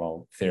pricing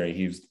model theory.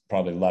 He's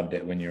probably loved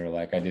it when you were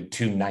like, I did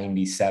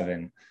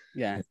 297.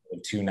 Yeah.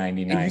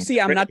 299. And you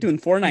see, I'm not doing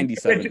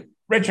 497.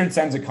 Richard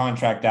sends a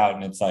contract out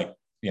and it's like,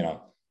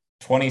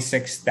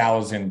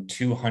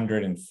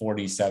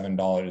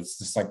 $26,247. It's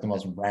just like the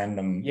most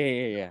random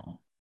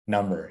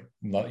number.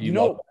 You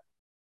know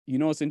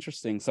what's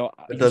interesting? So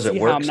does it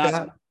work,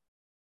 Scott?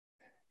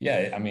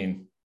 Yeah, I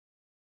mean,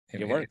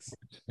 it works.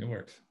 It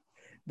works.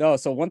 No,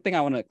 so one thing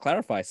I want to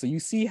clarify. So you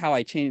see how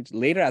I changed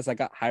later as I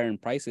got higher in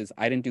prices.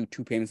 I didn't do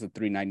 2 payments of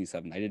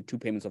 397. I did 2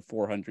 payments of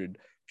 400,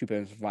 2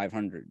 payments of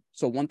 500.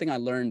 So one thing I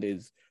learned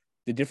is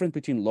the difference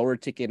between lower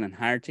ticket and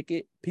higher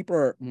ticket. People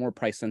are more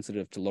price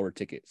sensitive to lower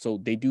ticket. So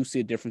they do see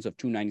a difference of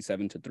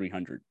 297 to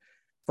 300.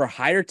 For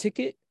higher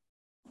ticket,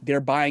 they're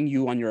buying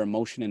you on your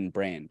emotion and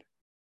brand.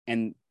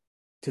 And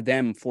to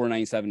them,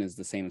 497 is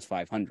the same as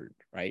 500,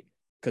 right?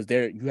 Because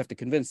you have to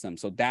convince them.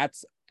 So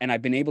and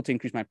I've been able to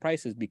increase my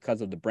prices because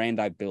of the brand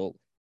I built,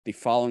 the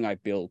following I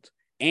built,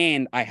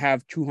 and I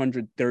have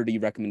 230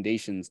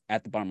 recommendations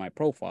at the bottom of my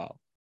profile.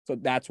 So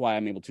that's why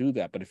I'm able to do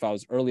that. But if I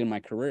was early in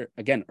my career,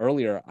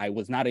 earlier, I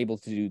was not able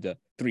to do the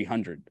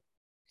 300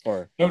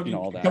 or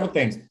all that. A couple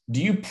things.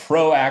 Do you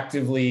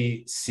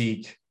proactively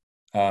seek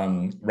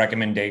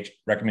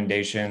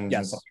recommendations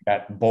and stuff like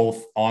that,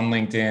 both on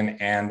LinkedIn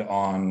and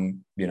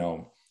on,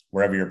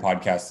 wherever your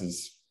podcast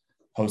is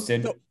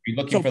hosted? Are you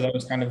looking for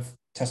those kind of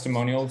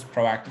testimonials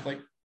proactively?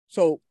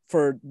 So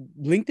for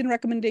LinkedIn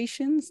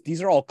recommendations,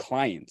 these are all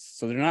clients.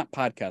 So they're not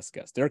podcast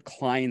guests. They're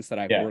clients that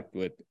I've worked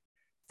with.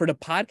 For the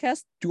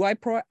podcast,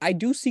 I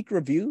do seek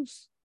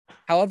reviews.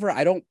 However,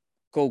 I don't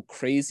go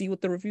crazy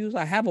with the reviews.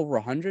 I have over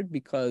 100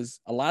 because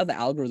a lot of the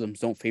algorithms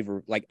don't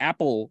favor, like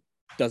Apple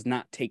does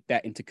not take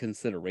that into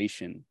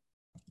consideration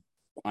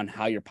on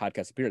how your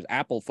podcast appears.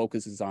 Apple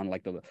focuses on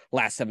like the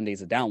last 7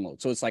 days of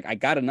download. So it's like, I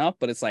got enough,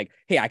 but it's like,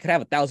 hey, I could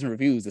have 1,000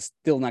 reviews. It's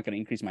still not going to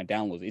increase my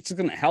downloads. It's just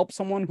going to help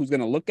someone who's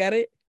going to look at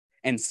it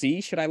and see,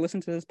 should I listen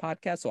to this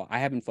podcast? So I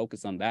haven't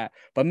focused on that,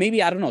 but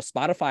maybe, I don't know,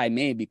 Spotify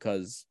may,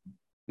 because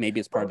maybe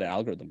it's part of the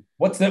algorithm.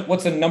 What's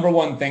the number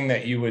one thing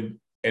that you would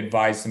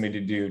advise somebody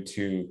to do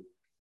to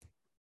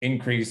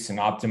increase and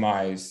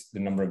optimize the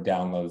number of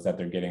downloads that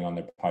they're getting on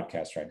their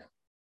podcast right now?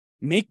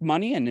 Make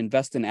money and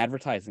invest in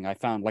advertising. I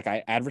found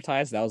I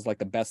advertised, that was like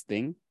the best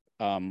thing.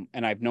 And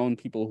I've known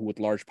people who with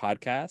large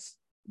podcasts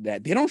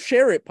that they don't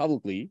share it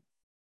publicly,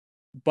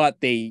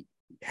 but they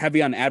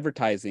heavy on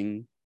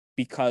advertising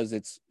because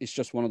it's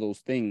just one of those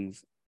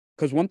things.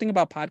 Because one thing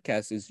about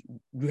podcasts is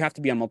you have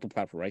to be on multiple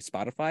platforms, right?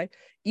 Spotify,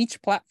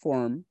 each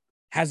platform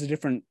has a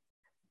different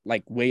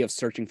way of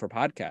searching for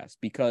podcasts,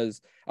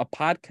 because a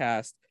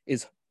podcast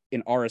is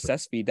an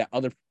RSS feed that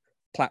other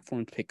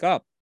platforms pick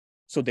up.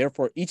 So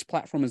therefore, each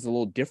platform is a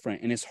little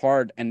different, and it's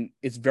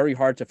very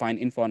hard to find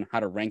info on how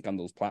to rank on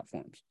those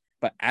platforms.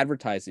 But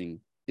advertising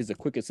is the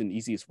quickest and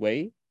easiest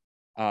way,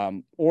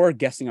 or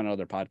guesting on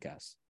other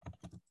podcasts.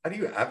 How do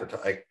you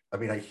advertise? I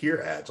mean, I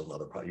hear ads on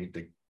other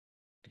podcasts.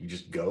 You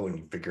just go and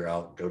you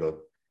go to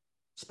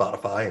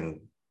Spotify and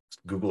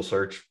Google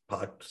search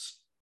pods,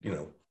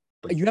 You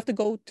have to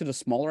go to the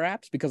smaller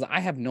apps, because I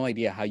have no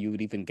idea how you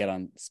would even get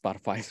on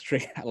Spotify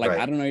straight. Right.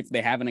 I don't know if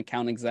they have an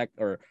account exec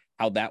or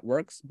how that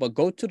works, but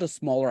go to the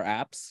smaller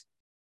apps,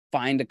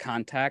 find a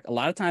contact. A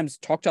lot of times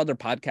talk to other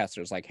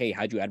podcasters like, hey,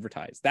 how'd you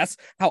advertise? That's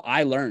how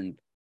I learned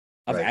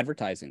of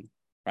advertising,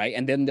 right?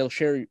 And then they'll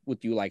share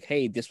with you like,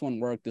 hey, this one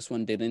worked, this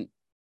one didn't.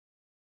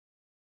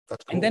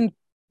 That's cool. And then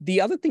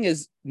the other thing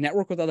is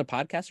network with other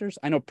podcasters.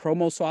 I know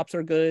promo swaps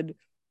are good.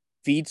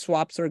 Feed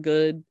swaps are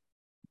good.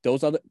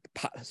 Those other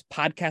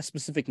podcast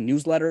specific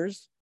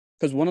newsletters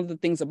Because one of the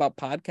things about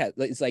podcasts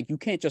is like you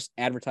can't just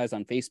advertise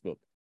on Facebook.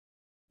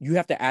 You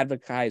have to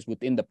advertise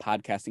within the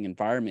podcasting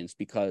environments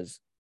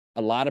because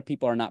a lot of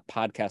people are not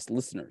podcast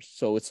listeners.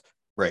 So it's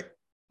right.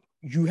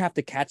 You have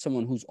to catch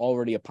someone who's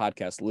already a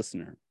podcast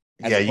listener.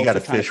 Yeah, you got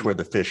to fish where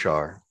the fish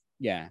are.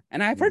 Yeah.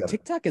 And I've heard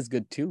TikTok is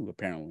good too,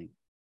 apparently.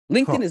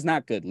 LinkedIn is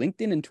not good.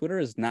 LinkedIn and Twitter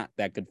is not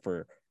that good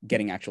for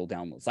getting actual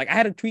downloads. Like I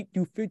had a tweet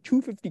do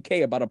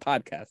 250K about a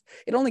podcast.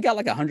 It only got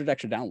like 100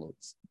 extra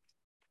downloads.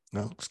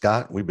 No,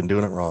 Scott, we've been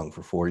doing it wrong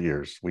for 4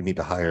 years. We need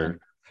to hire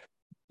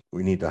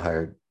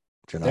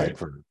Junaid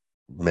for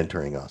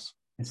mentoring us.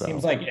 It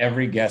seems like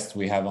every guest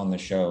we have on the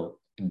show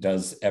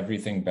does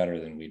everything better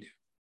than we do.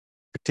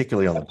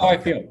 Particularly on the podcast. How I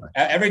feel.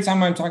 Every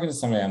time I'm talking to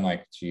somebody, I'm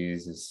like,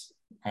 Jesus,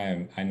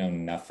 I know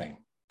nothing.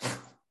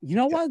 You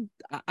know what?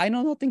 I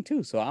know nothing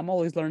too, so I'm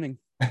always learning.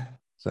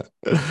 So,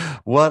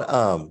 what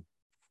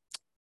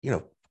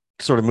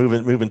sort of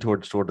moving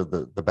towards sort of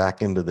the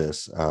back end of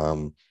this.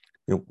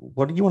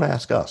 What do you want to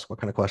ask us? What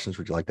kind of questions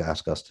would you like to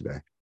ask us today?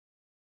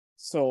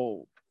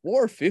 So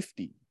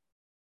 450,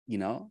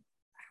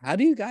 how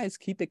do you guys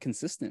keep it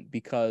consistent?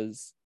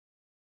 Because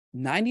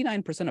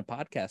 99% of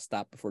podcasts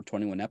stop before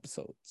 21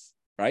 episodes,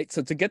 right?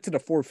 So to get to the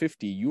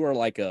 450, you are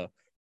like a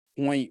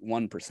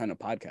 0.1% of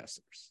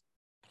podcasters.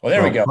 Well,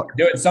 there we go. We're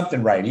doing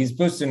something right. He's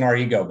boosting our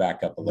ego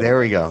back up a little. There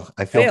we go.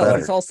 I feel better.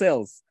 It's all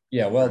sales.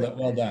 Yeah, well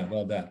done.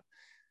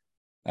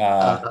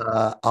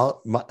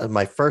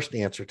 My first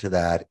answer to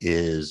that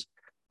is,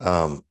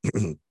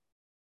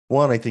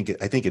 one, I think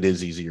it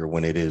is easier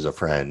when it is a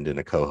friend and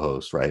a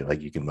co-host, right?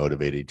 Like you can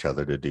motivate each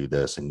other to do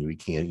this, and we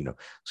can,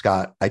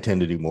 Scott, I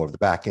tend to do more of the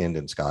back end,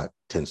 and Scott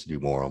tends to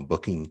do more on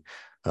booking,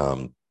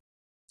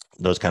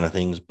 those kind of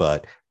things.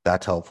 But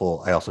that's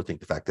helpful. I also think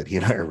the fact that he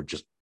and I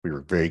we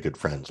were very good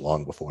friends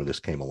long before this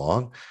came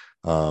along.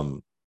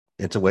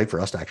 It's a way for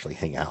us to actually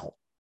hang out.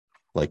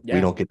 Like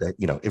we don't get that,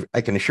 if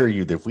I can assure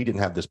you that if we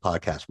didn't have this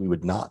podcast, we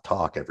would not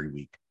talk every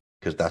week,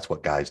 because that's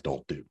what guys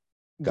don't do.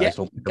 Guys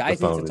need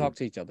to talk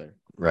to each other.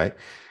 Right.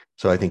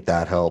 So I think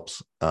that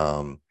helps.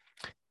 I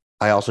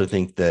also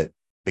think that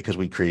because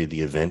we created the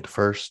event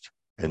first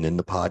and then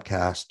the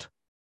podcast,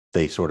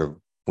 they sort of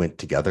went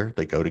together.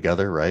 They go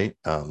together. Right.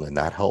 And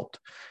that helped.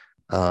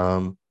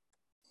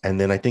 And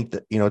then I think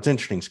that, it's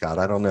interesting, Scott.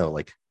 I don't know,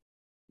 like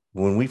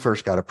when we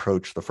first got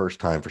approached the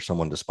first time for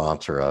someone to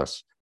sponsor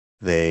us,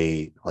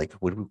 they like,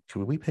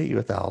 could we pay you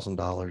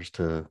 $1,000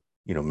 to,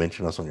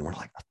 mention us on your, we're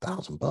like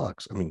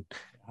 $1,000. I mean,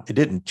 it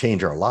didn't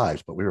change our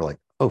lives, but we were like,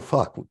 oh,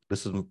 fuck,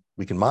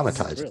 we can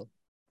monetize it.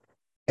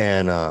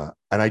 And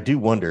I do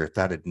wonder if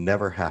that had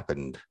never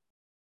happened,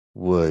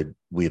 would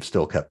we have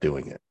still kept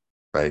doing it?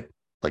 Right.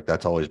 Like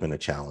that's always been a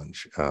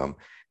challenge. And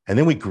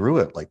then we grew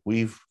it. Like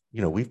we've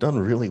done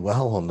really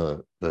well on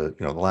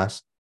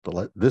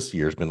this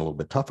year's been a little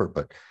bit tougher,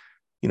 but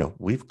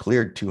we've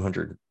cleared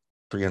 200,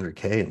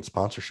 300K in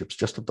sponsorships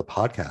just of the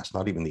podcast,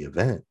 not even the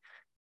event.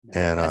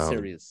 And that's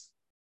serious.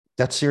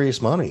 That's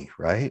serious money,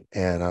 right?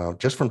 And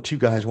just from two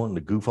guys wanting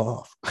to goof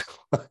off.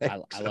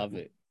 I love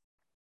it.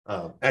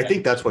 I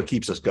think that's what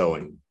keeps us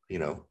going,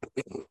 and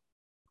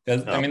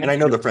I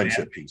know the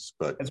friendship piece,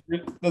 but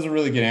those are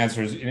really good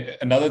answers.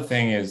 Another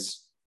thing is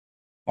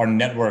our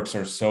networks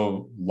are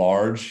so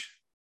large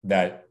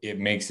that it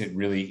makes it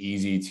really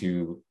easy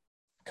to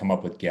come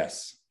up with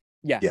guests.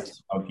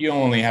 Yes. If you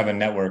only have a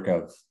network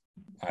of,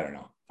 I don't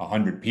know,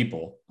 100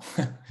 people,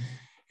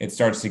 it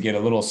starts to get a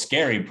little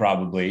scary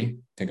probably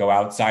to go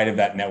outside of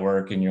that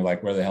network. And you're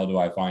like, where the hell do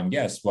I find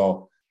guests?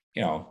 Well,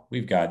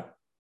 we've got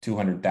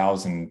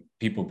 200,000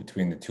 people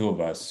between the two of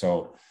us.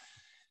 So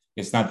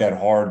it's not that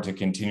hard to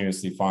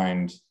continuously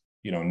find,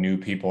 new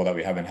people that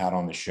we haven't had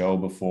on the show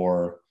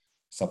before,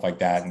 stuff like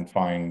that, and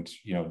find,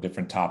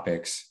 different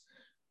topics.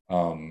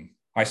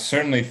 I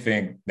certainly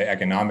think the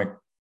economic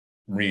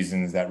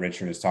reasons that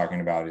Richard is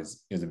talking about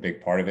is a big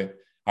part of it.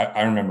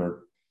 I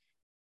remember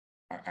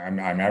we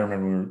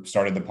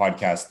started the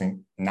podcast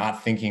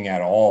not thinking at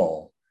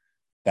all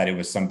that it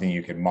was something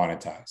you could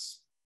monetize.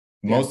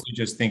 Mostly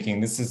just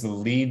thinking this is the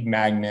lead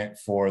magnet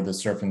for the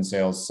Surf and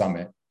Sales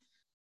Summit,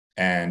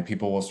 and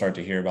people will start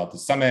to hear about the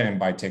summit and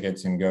buy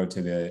tickets and go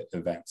to the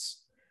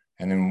events.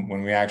 And then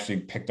when we actually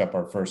picked up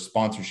our first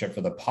sponsorship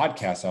for the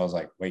podcast, I was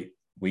like, wait,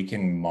 we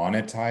can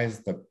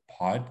monetize the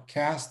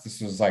podcast? This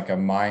was like a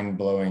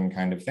mind-blowing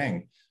kind of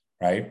thing,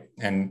 right?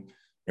 And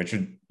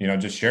Richard,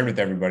 just shared with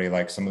everybody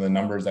like some of the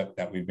numbers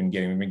that we've been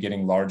getting. We've been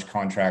getting large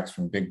contracts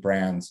from big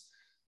brands,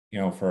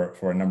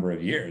 for a number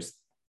of years.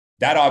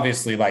 That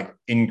obviously like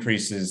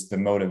increases the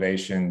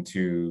motivation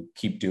to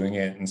keep doing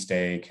it and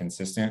stay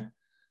consistent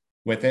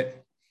with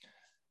it.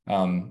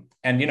 And,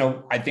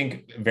 I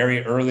think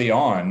very early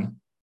on,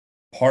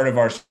 part of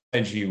our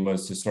strategy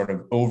was to sort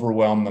of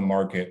overwhelm the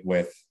market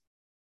with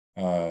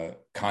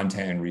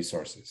content and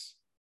resources.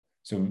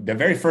 So the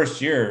very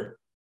first year,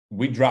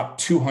 we dropped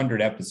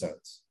 200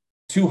 episodes.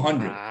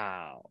 200.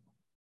 Wow.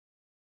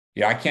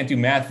 Yeah, I can't do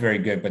math very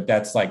good, but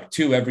that's like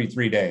 2 every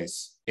 3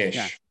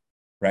 days-ish,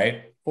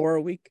 right? 4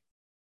 a week.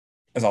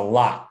 That's a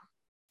lot,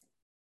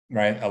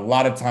 right? A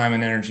lot of time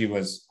and energy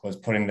was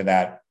put into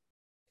that.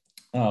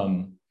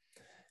 And,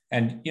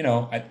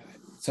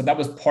 so that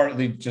was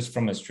partly just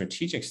from a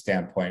strategic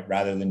standpoint,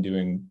 rather than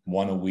doing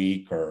one a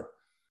week or,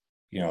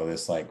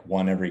 this like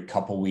one every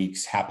couple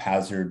weeks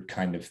haphazard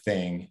kind of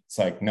thing. It's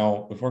like,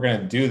 no, if we're going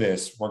to do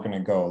this, we're going to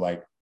go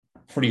like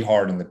pretty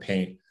hard in the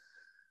paint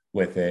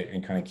with it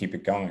and kind of keep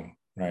it going.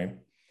 Right.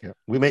 Yeah.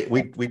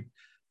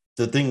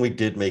 The thing we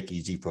did make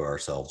easy for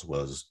ourselves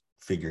was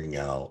figuring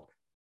out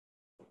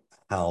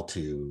how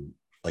to,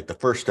 like, the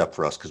first step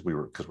for us, because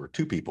we're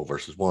two people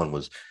versus one,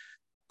 was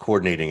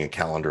coordinating a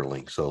calendar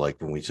link. So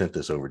like when we sent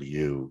this over to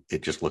you,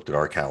 it just looked at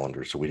our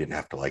calendar. So we didn't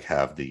have to like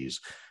have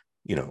these,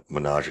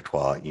 menage a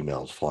trois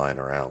emails flying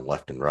around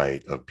left and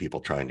right of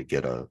people trying to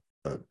get a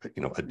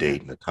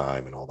date and a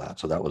time and all that.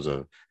 So that was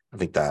I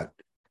think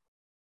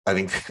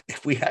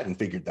if we hadn't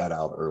figured that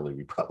out early,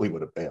 we probably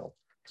would have failed.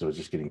 So it was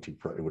just getting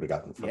it would have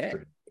gotten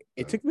frustrated.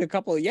 It took me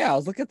I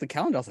was looking at the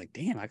calendar. I was like,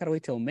 damn, I gotta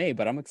wait till May,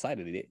 but I'm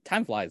excited.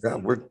 Time flies. Yeah,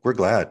 we're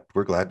glad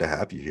to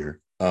have you here.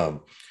 I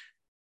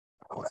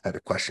had a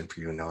question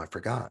for you, and now I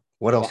forgot.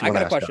 What else? I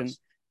got a question.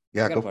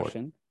 Yeah, go for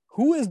it.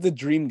 Who is the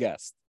dream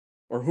guest,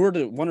 or who are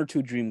the one or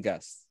two dream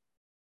guests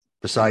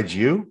besides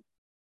you?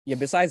 Yeah,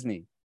 besides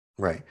me.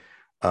 Right.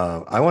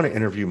 I want to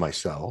interview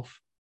myself.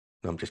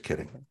 No, I'm just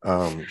kidding.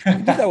 You can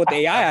do that with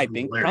AI. I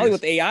think hilarious. Probably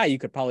with AI, you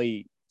could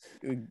probably.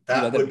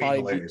 That would be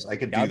hilarious. I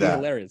could do that.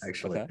 Hilarious.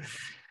 Actually.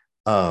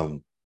 Okay.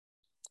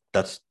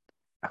 That's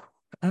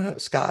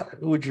Scott.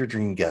 Who would your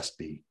dream guest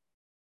be?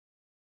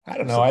 I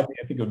don't know. I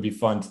think it would be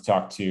fun to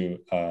talk to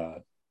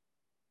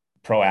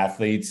pro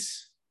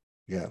athletes.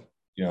 Yeah.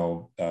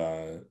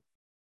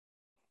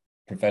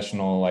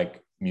 Professional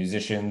like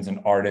musicians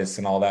and artists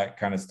and all that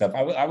kind of stuff.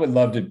 I would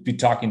love to be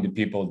talking to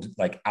people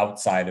like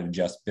outside of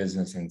just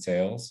business and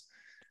sales.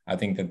 I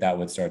think that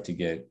would start to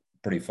get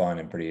pretty fun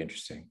and pretty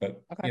interesting.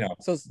 But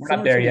so we're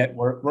not there yet.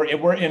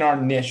 We're in our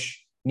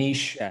niche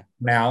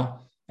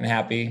now, and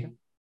happy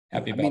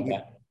about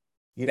that.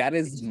 That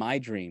is my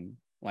dream.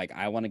 Like,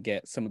 I want to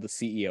get some of the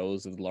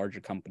CEOs of the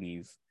larger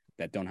companies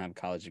that don't have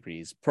college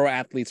degrees. Pro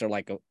athletes are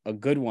like a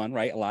good one,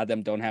 right? A lot of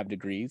them don't have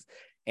degrees.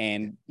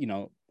 And,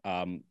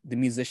 the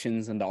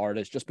musicians and the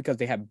artists, just because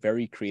they have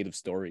very creative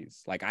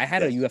stories. Like, I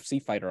had a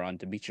UFC fighter on,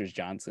 Demetrius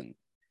Johnson,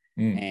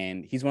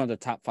 and he's one of the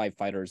top 5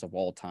 fighters of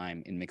all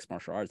time in mixed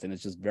martial arts. And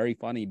it's just very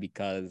funny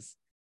because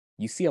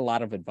you see a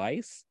lot of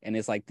advice, and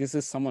it's like, this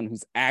is someone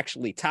who's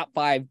actually top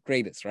 5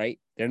 greatest, right?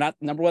 They're not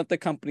number 1 at the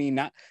company,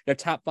 they're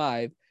top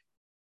 5.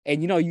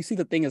 And, you see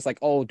the thing is like,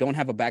 oh, don't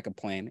have a backup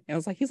plan. And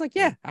it's like, he's like,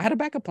 yeah, I had a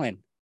backup plan.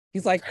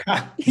 He's like,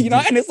 and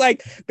it's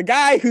like the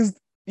guy who's,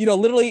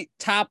 literally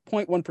top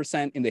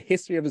 0.1% in the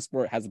history of his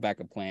sport has a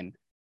backup plan.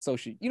 So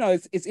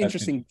it's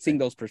interesting seeing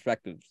those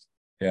perspectives.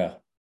 Yeah.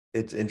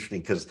 It's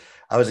interesting because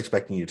I was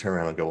expecting you to turn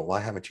around and go, well, why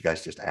haven't you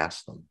guys just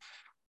asked them?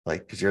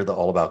 Like, because you're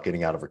all about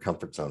getting out of our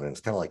comfort zone. And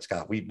it's kind of like,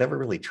 Scott, we've never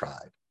really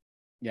tried.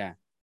 Yeah.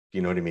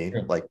 You know what I mean?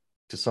 Yeah. Like,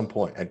 to some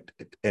point,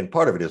 and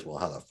part of it is, well,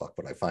 how the fuck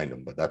would I find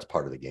them? But that's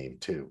part of the game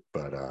too.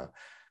 But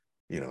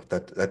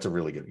that's a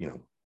really good,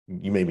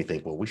 you made me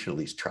think, well, we should at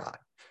least try.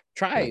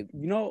 Right?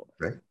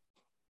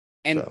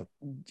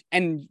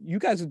 And you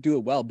guys would do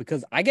it well,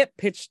 because I get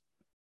pitched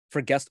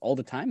for guests all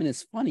the time, and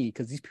it's funny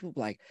because these people are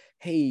like,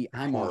 hey,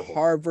 I'm a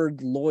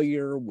Harvard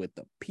lawyer with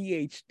a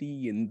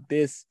PhD in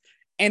this,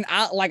 and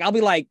I'll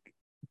be like,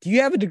 do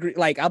you have a degree?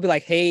 Like, I'll be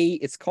like, hey,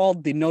 it's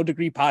called the No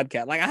Degree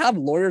Podcast. Like, I have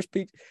lawyers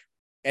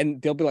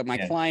and they'll be like, my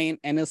client.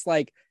 And it's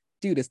like,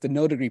 dude, it's the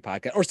No Degree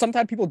Podcast. Or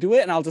sometimes people do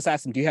it, and I'll just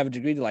ask them, do you have a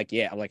degree? They're like,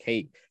 yeah. I'm like,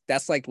 hey,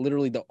 that's like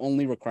literally the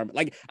only requirement.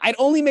 Like, I'd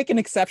only make an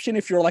exception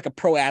if you're like a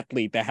pro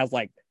athlete that has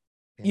like,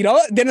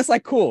 then it's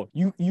like, cool.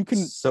 You can.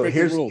 So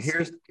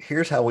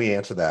here's how we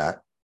answer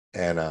that.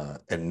 And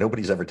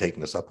nobody's ever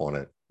taken us up on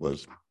it.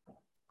 Was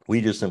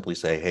we just simply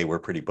say, hey, we're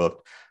pretty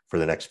booked for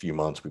the next few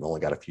months. We've only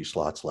got a few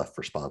slots left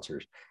for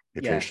sponsors.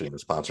 If you're interested in the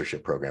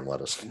sponsorship program,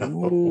 let us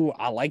know. Ooh,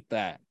 I like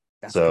that.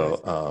 That's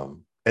so,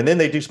 and then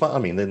they do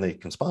then they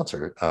can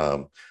sponsor.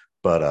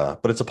 But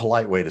it's a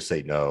polite way to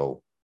say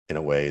no in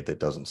a way that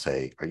doesn't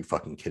say, are you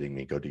fucking kidding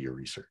me? Go do your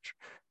research.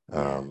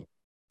 Because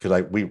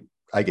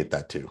I get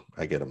that too.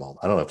 I get them all.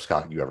 I don't know if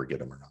Scott, you ever get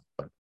them or not,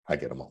 but I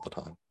get them all the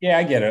time. Yeah,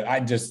 I get it. I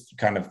just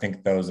kind of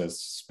think those as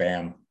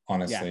spam,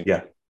 honestly.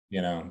 Yeah.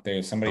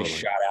 There's somebody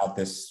shot out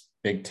this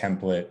big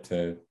template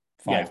to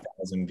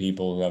 5,000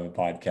 people who have a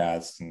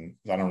podcast, and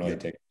I don't really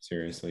take it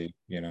seriously,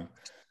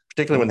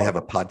 Particularly when they have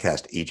a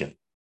podcast agent.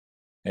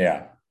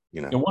 Yeah.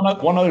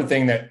 One other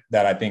thing that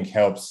I think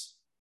helps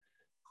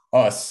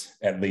us,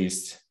 at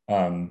least,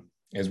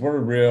 is we're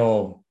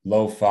real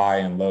lo-fi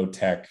and low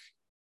tech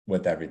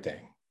with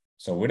everything.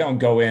 So we don't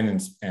go in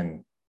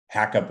and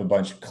hack up a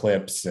bunch of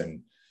clips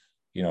and,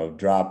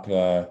 drop,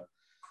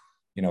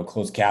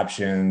 closed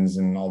captions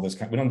and all this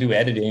we don't do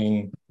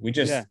editing. We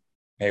just,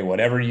 hey,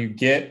 whatever you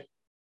get,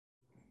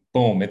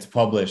 boom, it's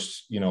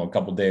published, a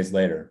couple days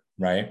later.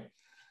 Right.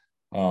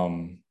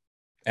 And,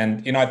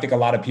 I think a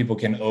lot of people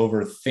can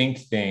overthink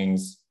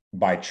things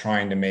by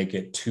trying to make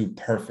it too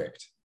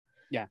perfect.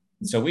 Yeah.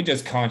 So we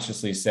just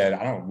consciously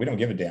said, we don't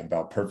give a damn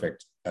about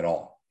perfect at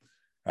all.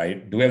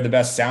 Right. Do we have the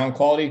best sound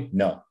quality?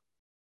 No.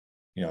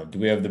 do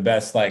we have the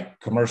best like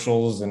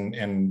commercials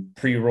and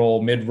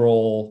pre-roll,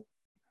 mid-roll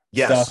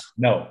Yes, stuff?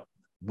 No.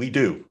 we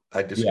do.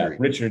 I disagree. Yeah,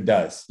 Richard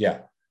does. Yeah.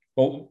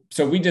 Well,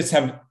 so we just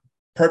have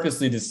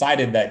purposely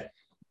decided that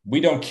we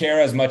don't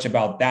care as much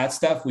about that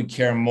stuff. We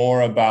care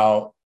more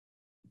about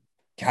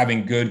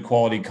having good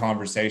quality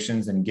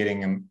conversations and getting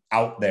them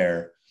out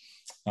there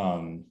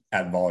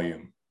at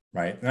volume.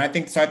 Right. And I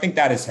think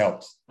that has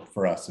helped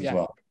for us as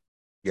well.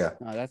 Yeah.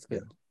 No, that's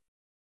good. Yeah.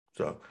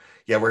 So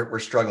yeah, we're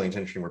struggling. It's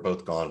interesting. We're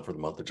both gone for the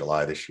month of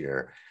July this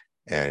year.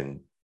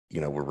 And,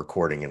 we're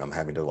recording and I'm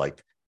having to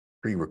like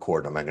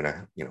pre-record. I'm not going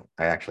to,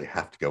 I actually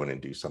have to go in and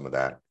do some of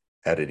that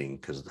editing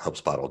because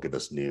HubSpot will give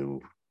us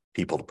new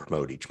people to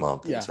promote each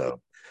month. Yeah. And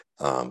so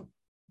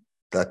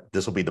that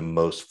this will be the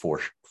most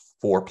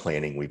for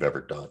planning we've ever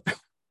done.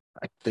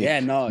 I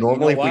think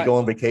normally if we go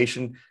on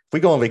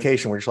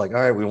vacation, we're just like,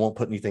 all right, we won't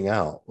put anything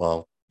out.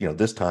 Well,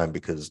 this time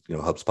because,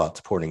 HubSpot's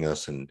supporting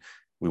us and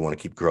we want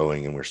to keep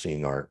growing and we're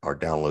seeing our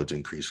downloads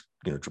increase,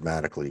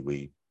 dramatically.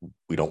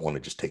 We don't want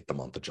to just take the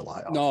month of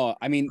July off. No,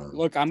 I mean,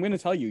 look, I'm going to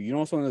tell you,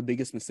 what's one of the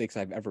biggest mistakes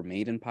I've ever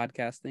made in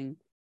podcasting?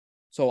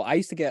 So I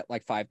used to get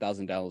like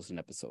 $5,000 an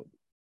episode,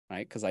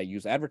 right? Because I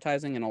use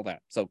advertising and all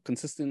that. So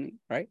consistently,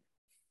 right?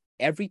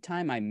 Every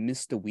time I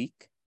missed a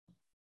week,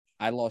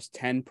 I lost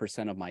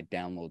 10% of my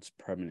downloads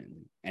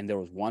permanently. And there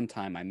was one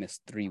time I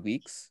missed 3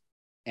 weeks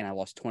and I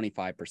lost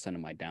 25%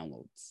 of my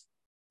downloads.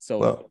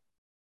 So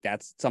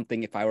that's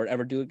something, if I were to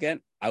ever do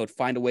again, I would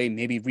find a way,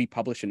 maybe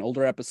republish an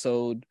older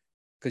episode.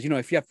 Because,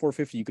 if you have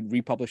 450, you could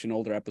republish an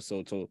older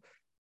episode. So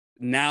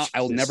now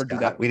I will never do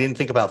that. We didn't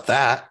think about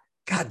that.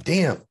 God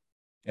damn.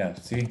 Yeah.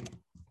 See,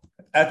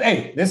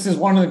 hey, this is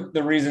one of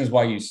the reasons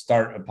why you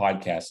start a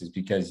podcast is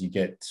because you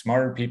get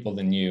smarter people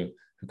than you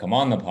who come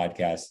on the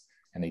podcast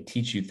and they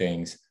teach you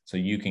things so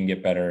you can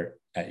get better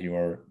at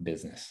your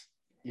business.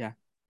 Yeah.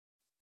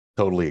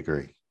 Totally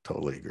agree.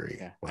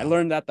 Yeah. Wow. I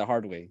learned that the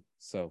hard way.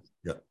 So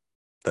yeah,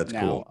 that's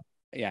cool.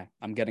 Yeah.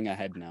 I'm getting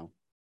ahead now.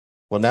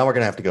 Well, now we're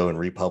going to have to go and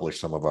republish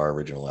some of our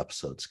original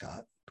episodes,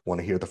 Scott. Want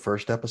to hear the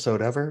first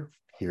episode ever?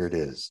 Here it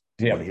is.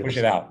 Yeah, push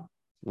it out.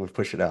 We'll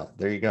push it out.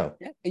 There you go.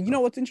 Yeah. And you know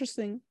what's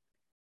interesting?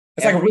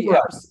 It's like a rerun.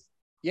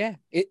 Yeah.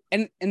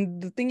 And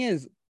the thing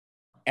is,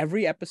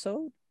 every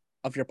episode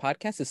of your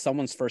podcast is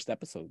someone's first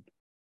episode.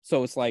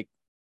 So it's like,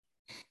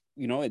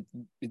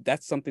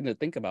 that's something to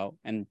think about.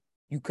 And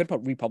you could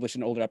republish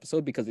an older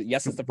episode because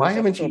yes, it's the first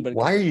episode.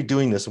 Why are you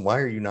doing this? And why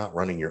are you not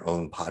running your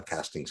own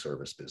podcasting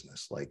service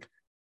business? Like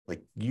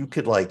you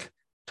could like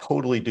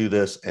totally do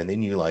this and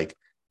then you like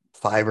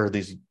Fiverr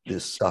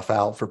this stuff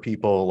out for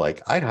people.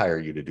 Like I'd hire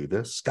you to do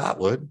this. Scott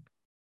would.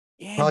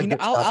 Yeah,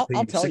 I'll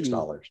tell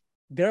you,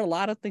 there are a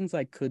lot of things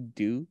I could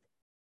do,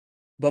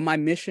 but my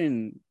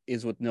mission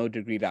is with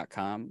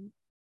nodegree.com.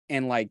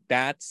 And like,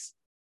 that's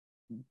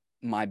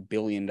my $1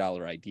 billion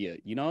idea.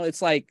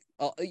 It's like,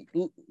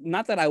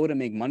 not that I wouldn't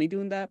make money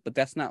doing that, but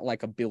that's not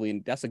like $1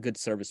 billion. That's a good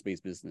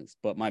service-based business.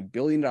 But my $1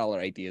 billion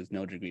idea is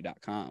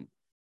nodegree.com.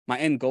 My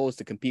end goal is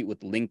to compete with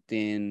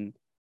LinkedIn,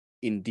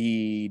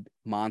 Indeed,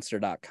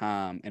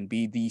 Monster.com, and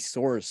be the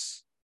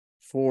source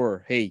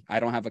for, hey, I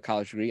don't have a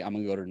college degree. I'm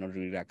going to go to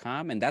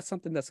nodegree.com. And that's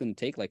something that's going to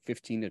take like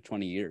 15 to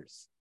 20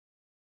 years.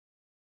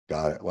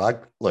 Got it.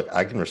 Well,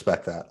 I can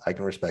respect that. I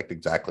can respect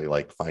exactly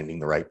like finding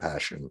the right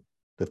passion,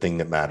 the thing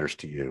that matters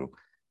to you.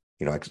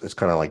 It's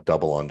kind of like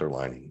double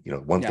underlining.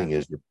 One thing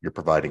is you're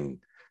providing,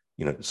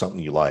 something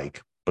you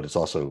like, but it's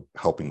also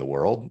helping the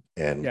world.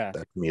 And that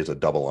to me is a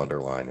double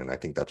underline. And I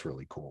think that's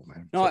really cool,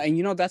 man. No,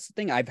 and that's the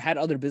thing. I've had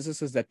other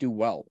businesses that do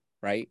well,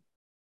 right?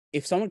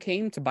 If someone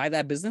came to buy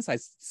that business, I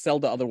sell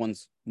the other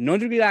ones.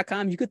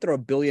 NoDegree.com, you could throw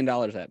 $1 billion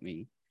at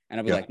me. And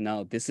I'd be like,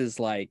 no, this is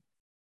like,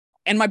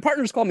 and my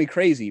partners call me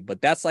crazy, but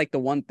that's like the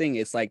one thing.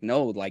 It's like,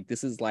 no, like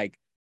this is like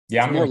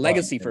more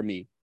legacy for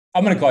me.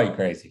 I'm going to call you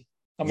crazy.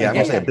 I'm going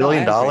to say $1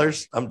 billion.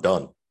 I'm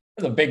done.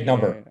 That's a big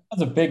number. Yeah.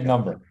 That's a big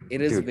number. It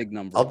is a big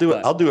number. I'll do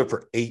it. I'll do it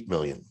for 8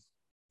 million.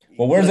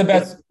 Well, where's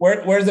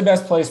the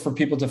best place for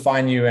people to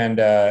find you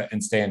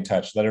and stay in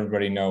touch? Let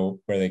everybody know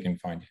where they can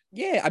find you.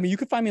 Yeah, I mean, you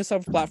can find me on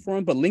several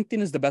platforms, but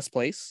LinkedIn is the best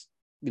place.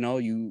 I'll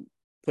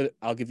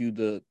give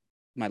you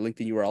my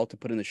LinkedIn URL to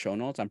put in the show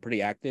notes. I'm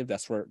pretty active.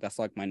 That's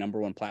like my number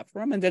one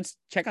platform. And then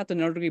check out the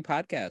No Degree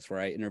podcast where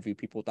I interview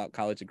people without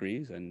college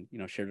degrees and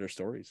share their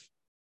stories.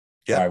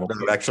 Yeah, I've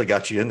actually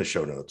got you in the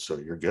show notes, so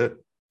you're good.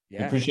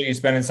 Yeah, appreciate you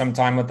spending some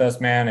time with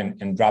us, man,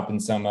 and dropping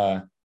some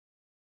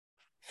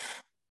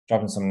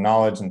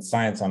knowledge and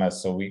science on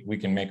us so we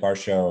can make our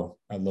show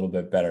a little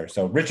bit better.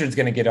 So Richard's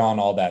going to get on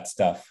all that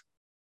stuff.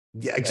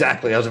 Yeah,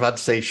 exactly. I was about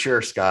to say,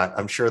 sure, Scott.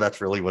 I'm sure that's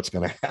really what's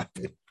going to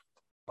happen.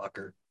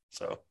 Fucker.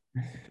 So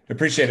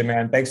appreciate it,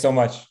 man. Thanks so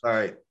much. All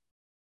right.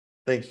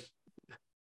 Thanks.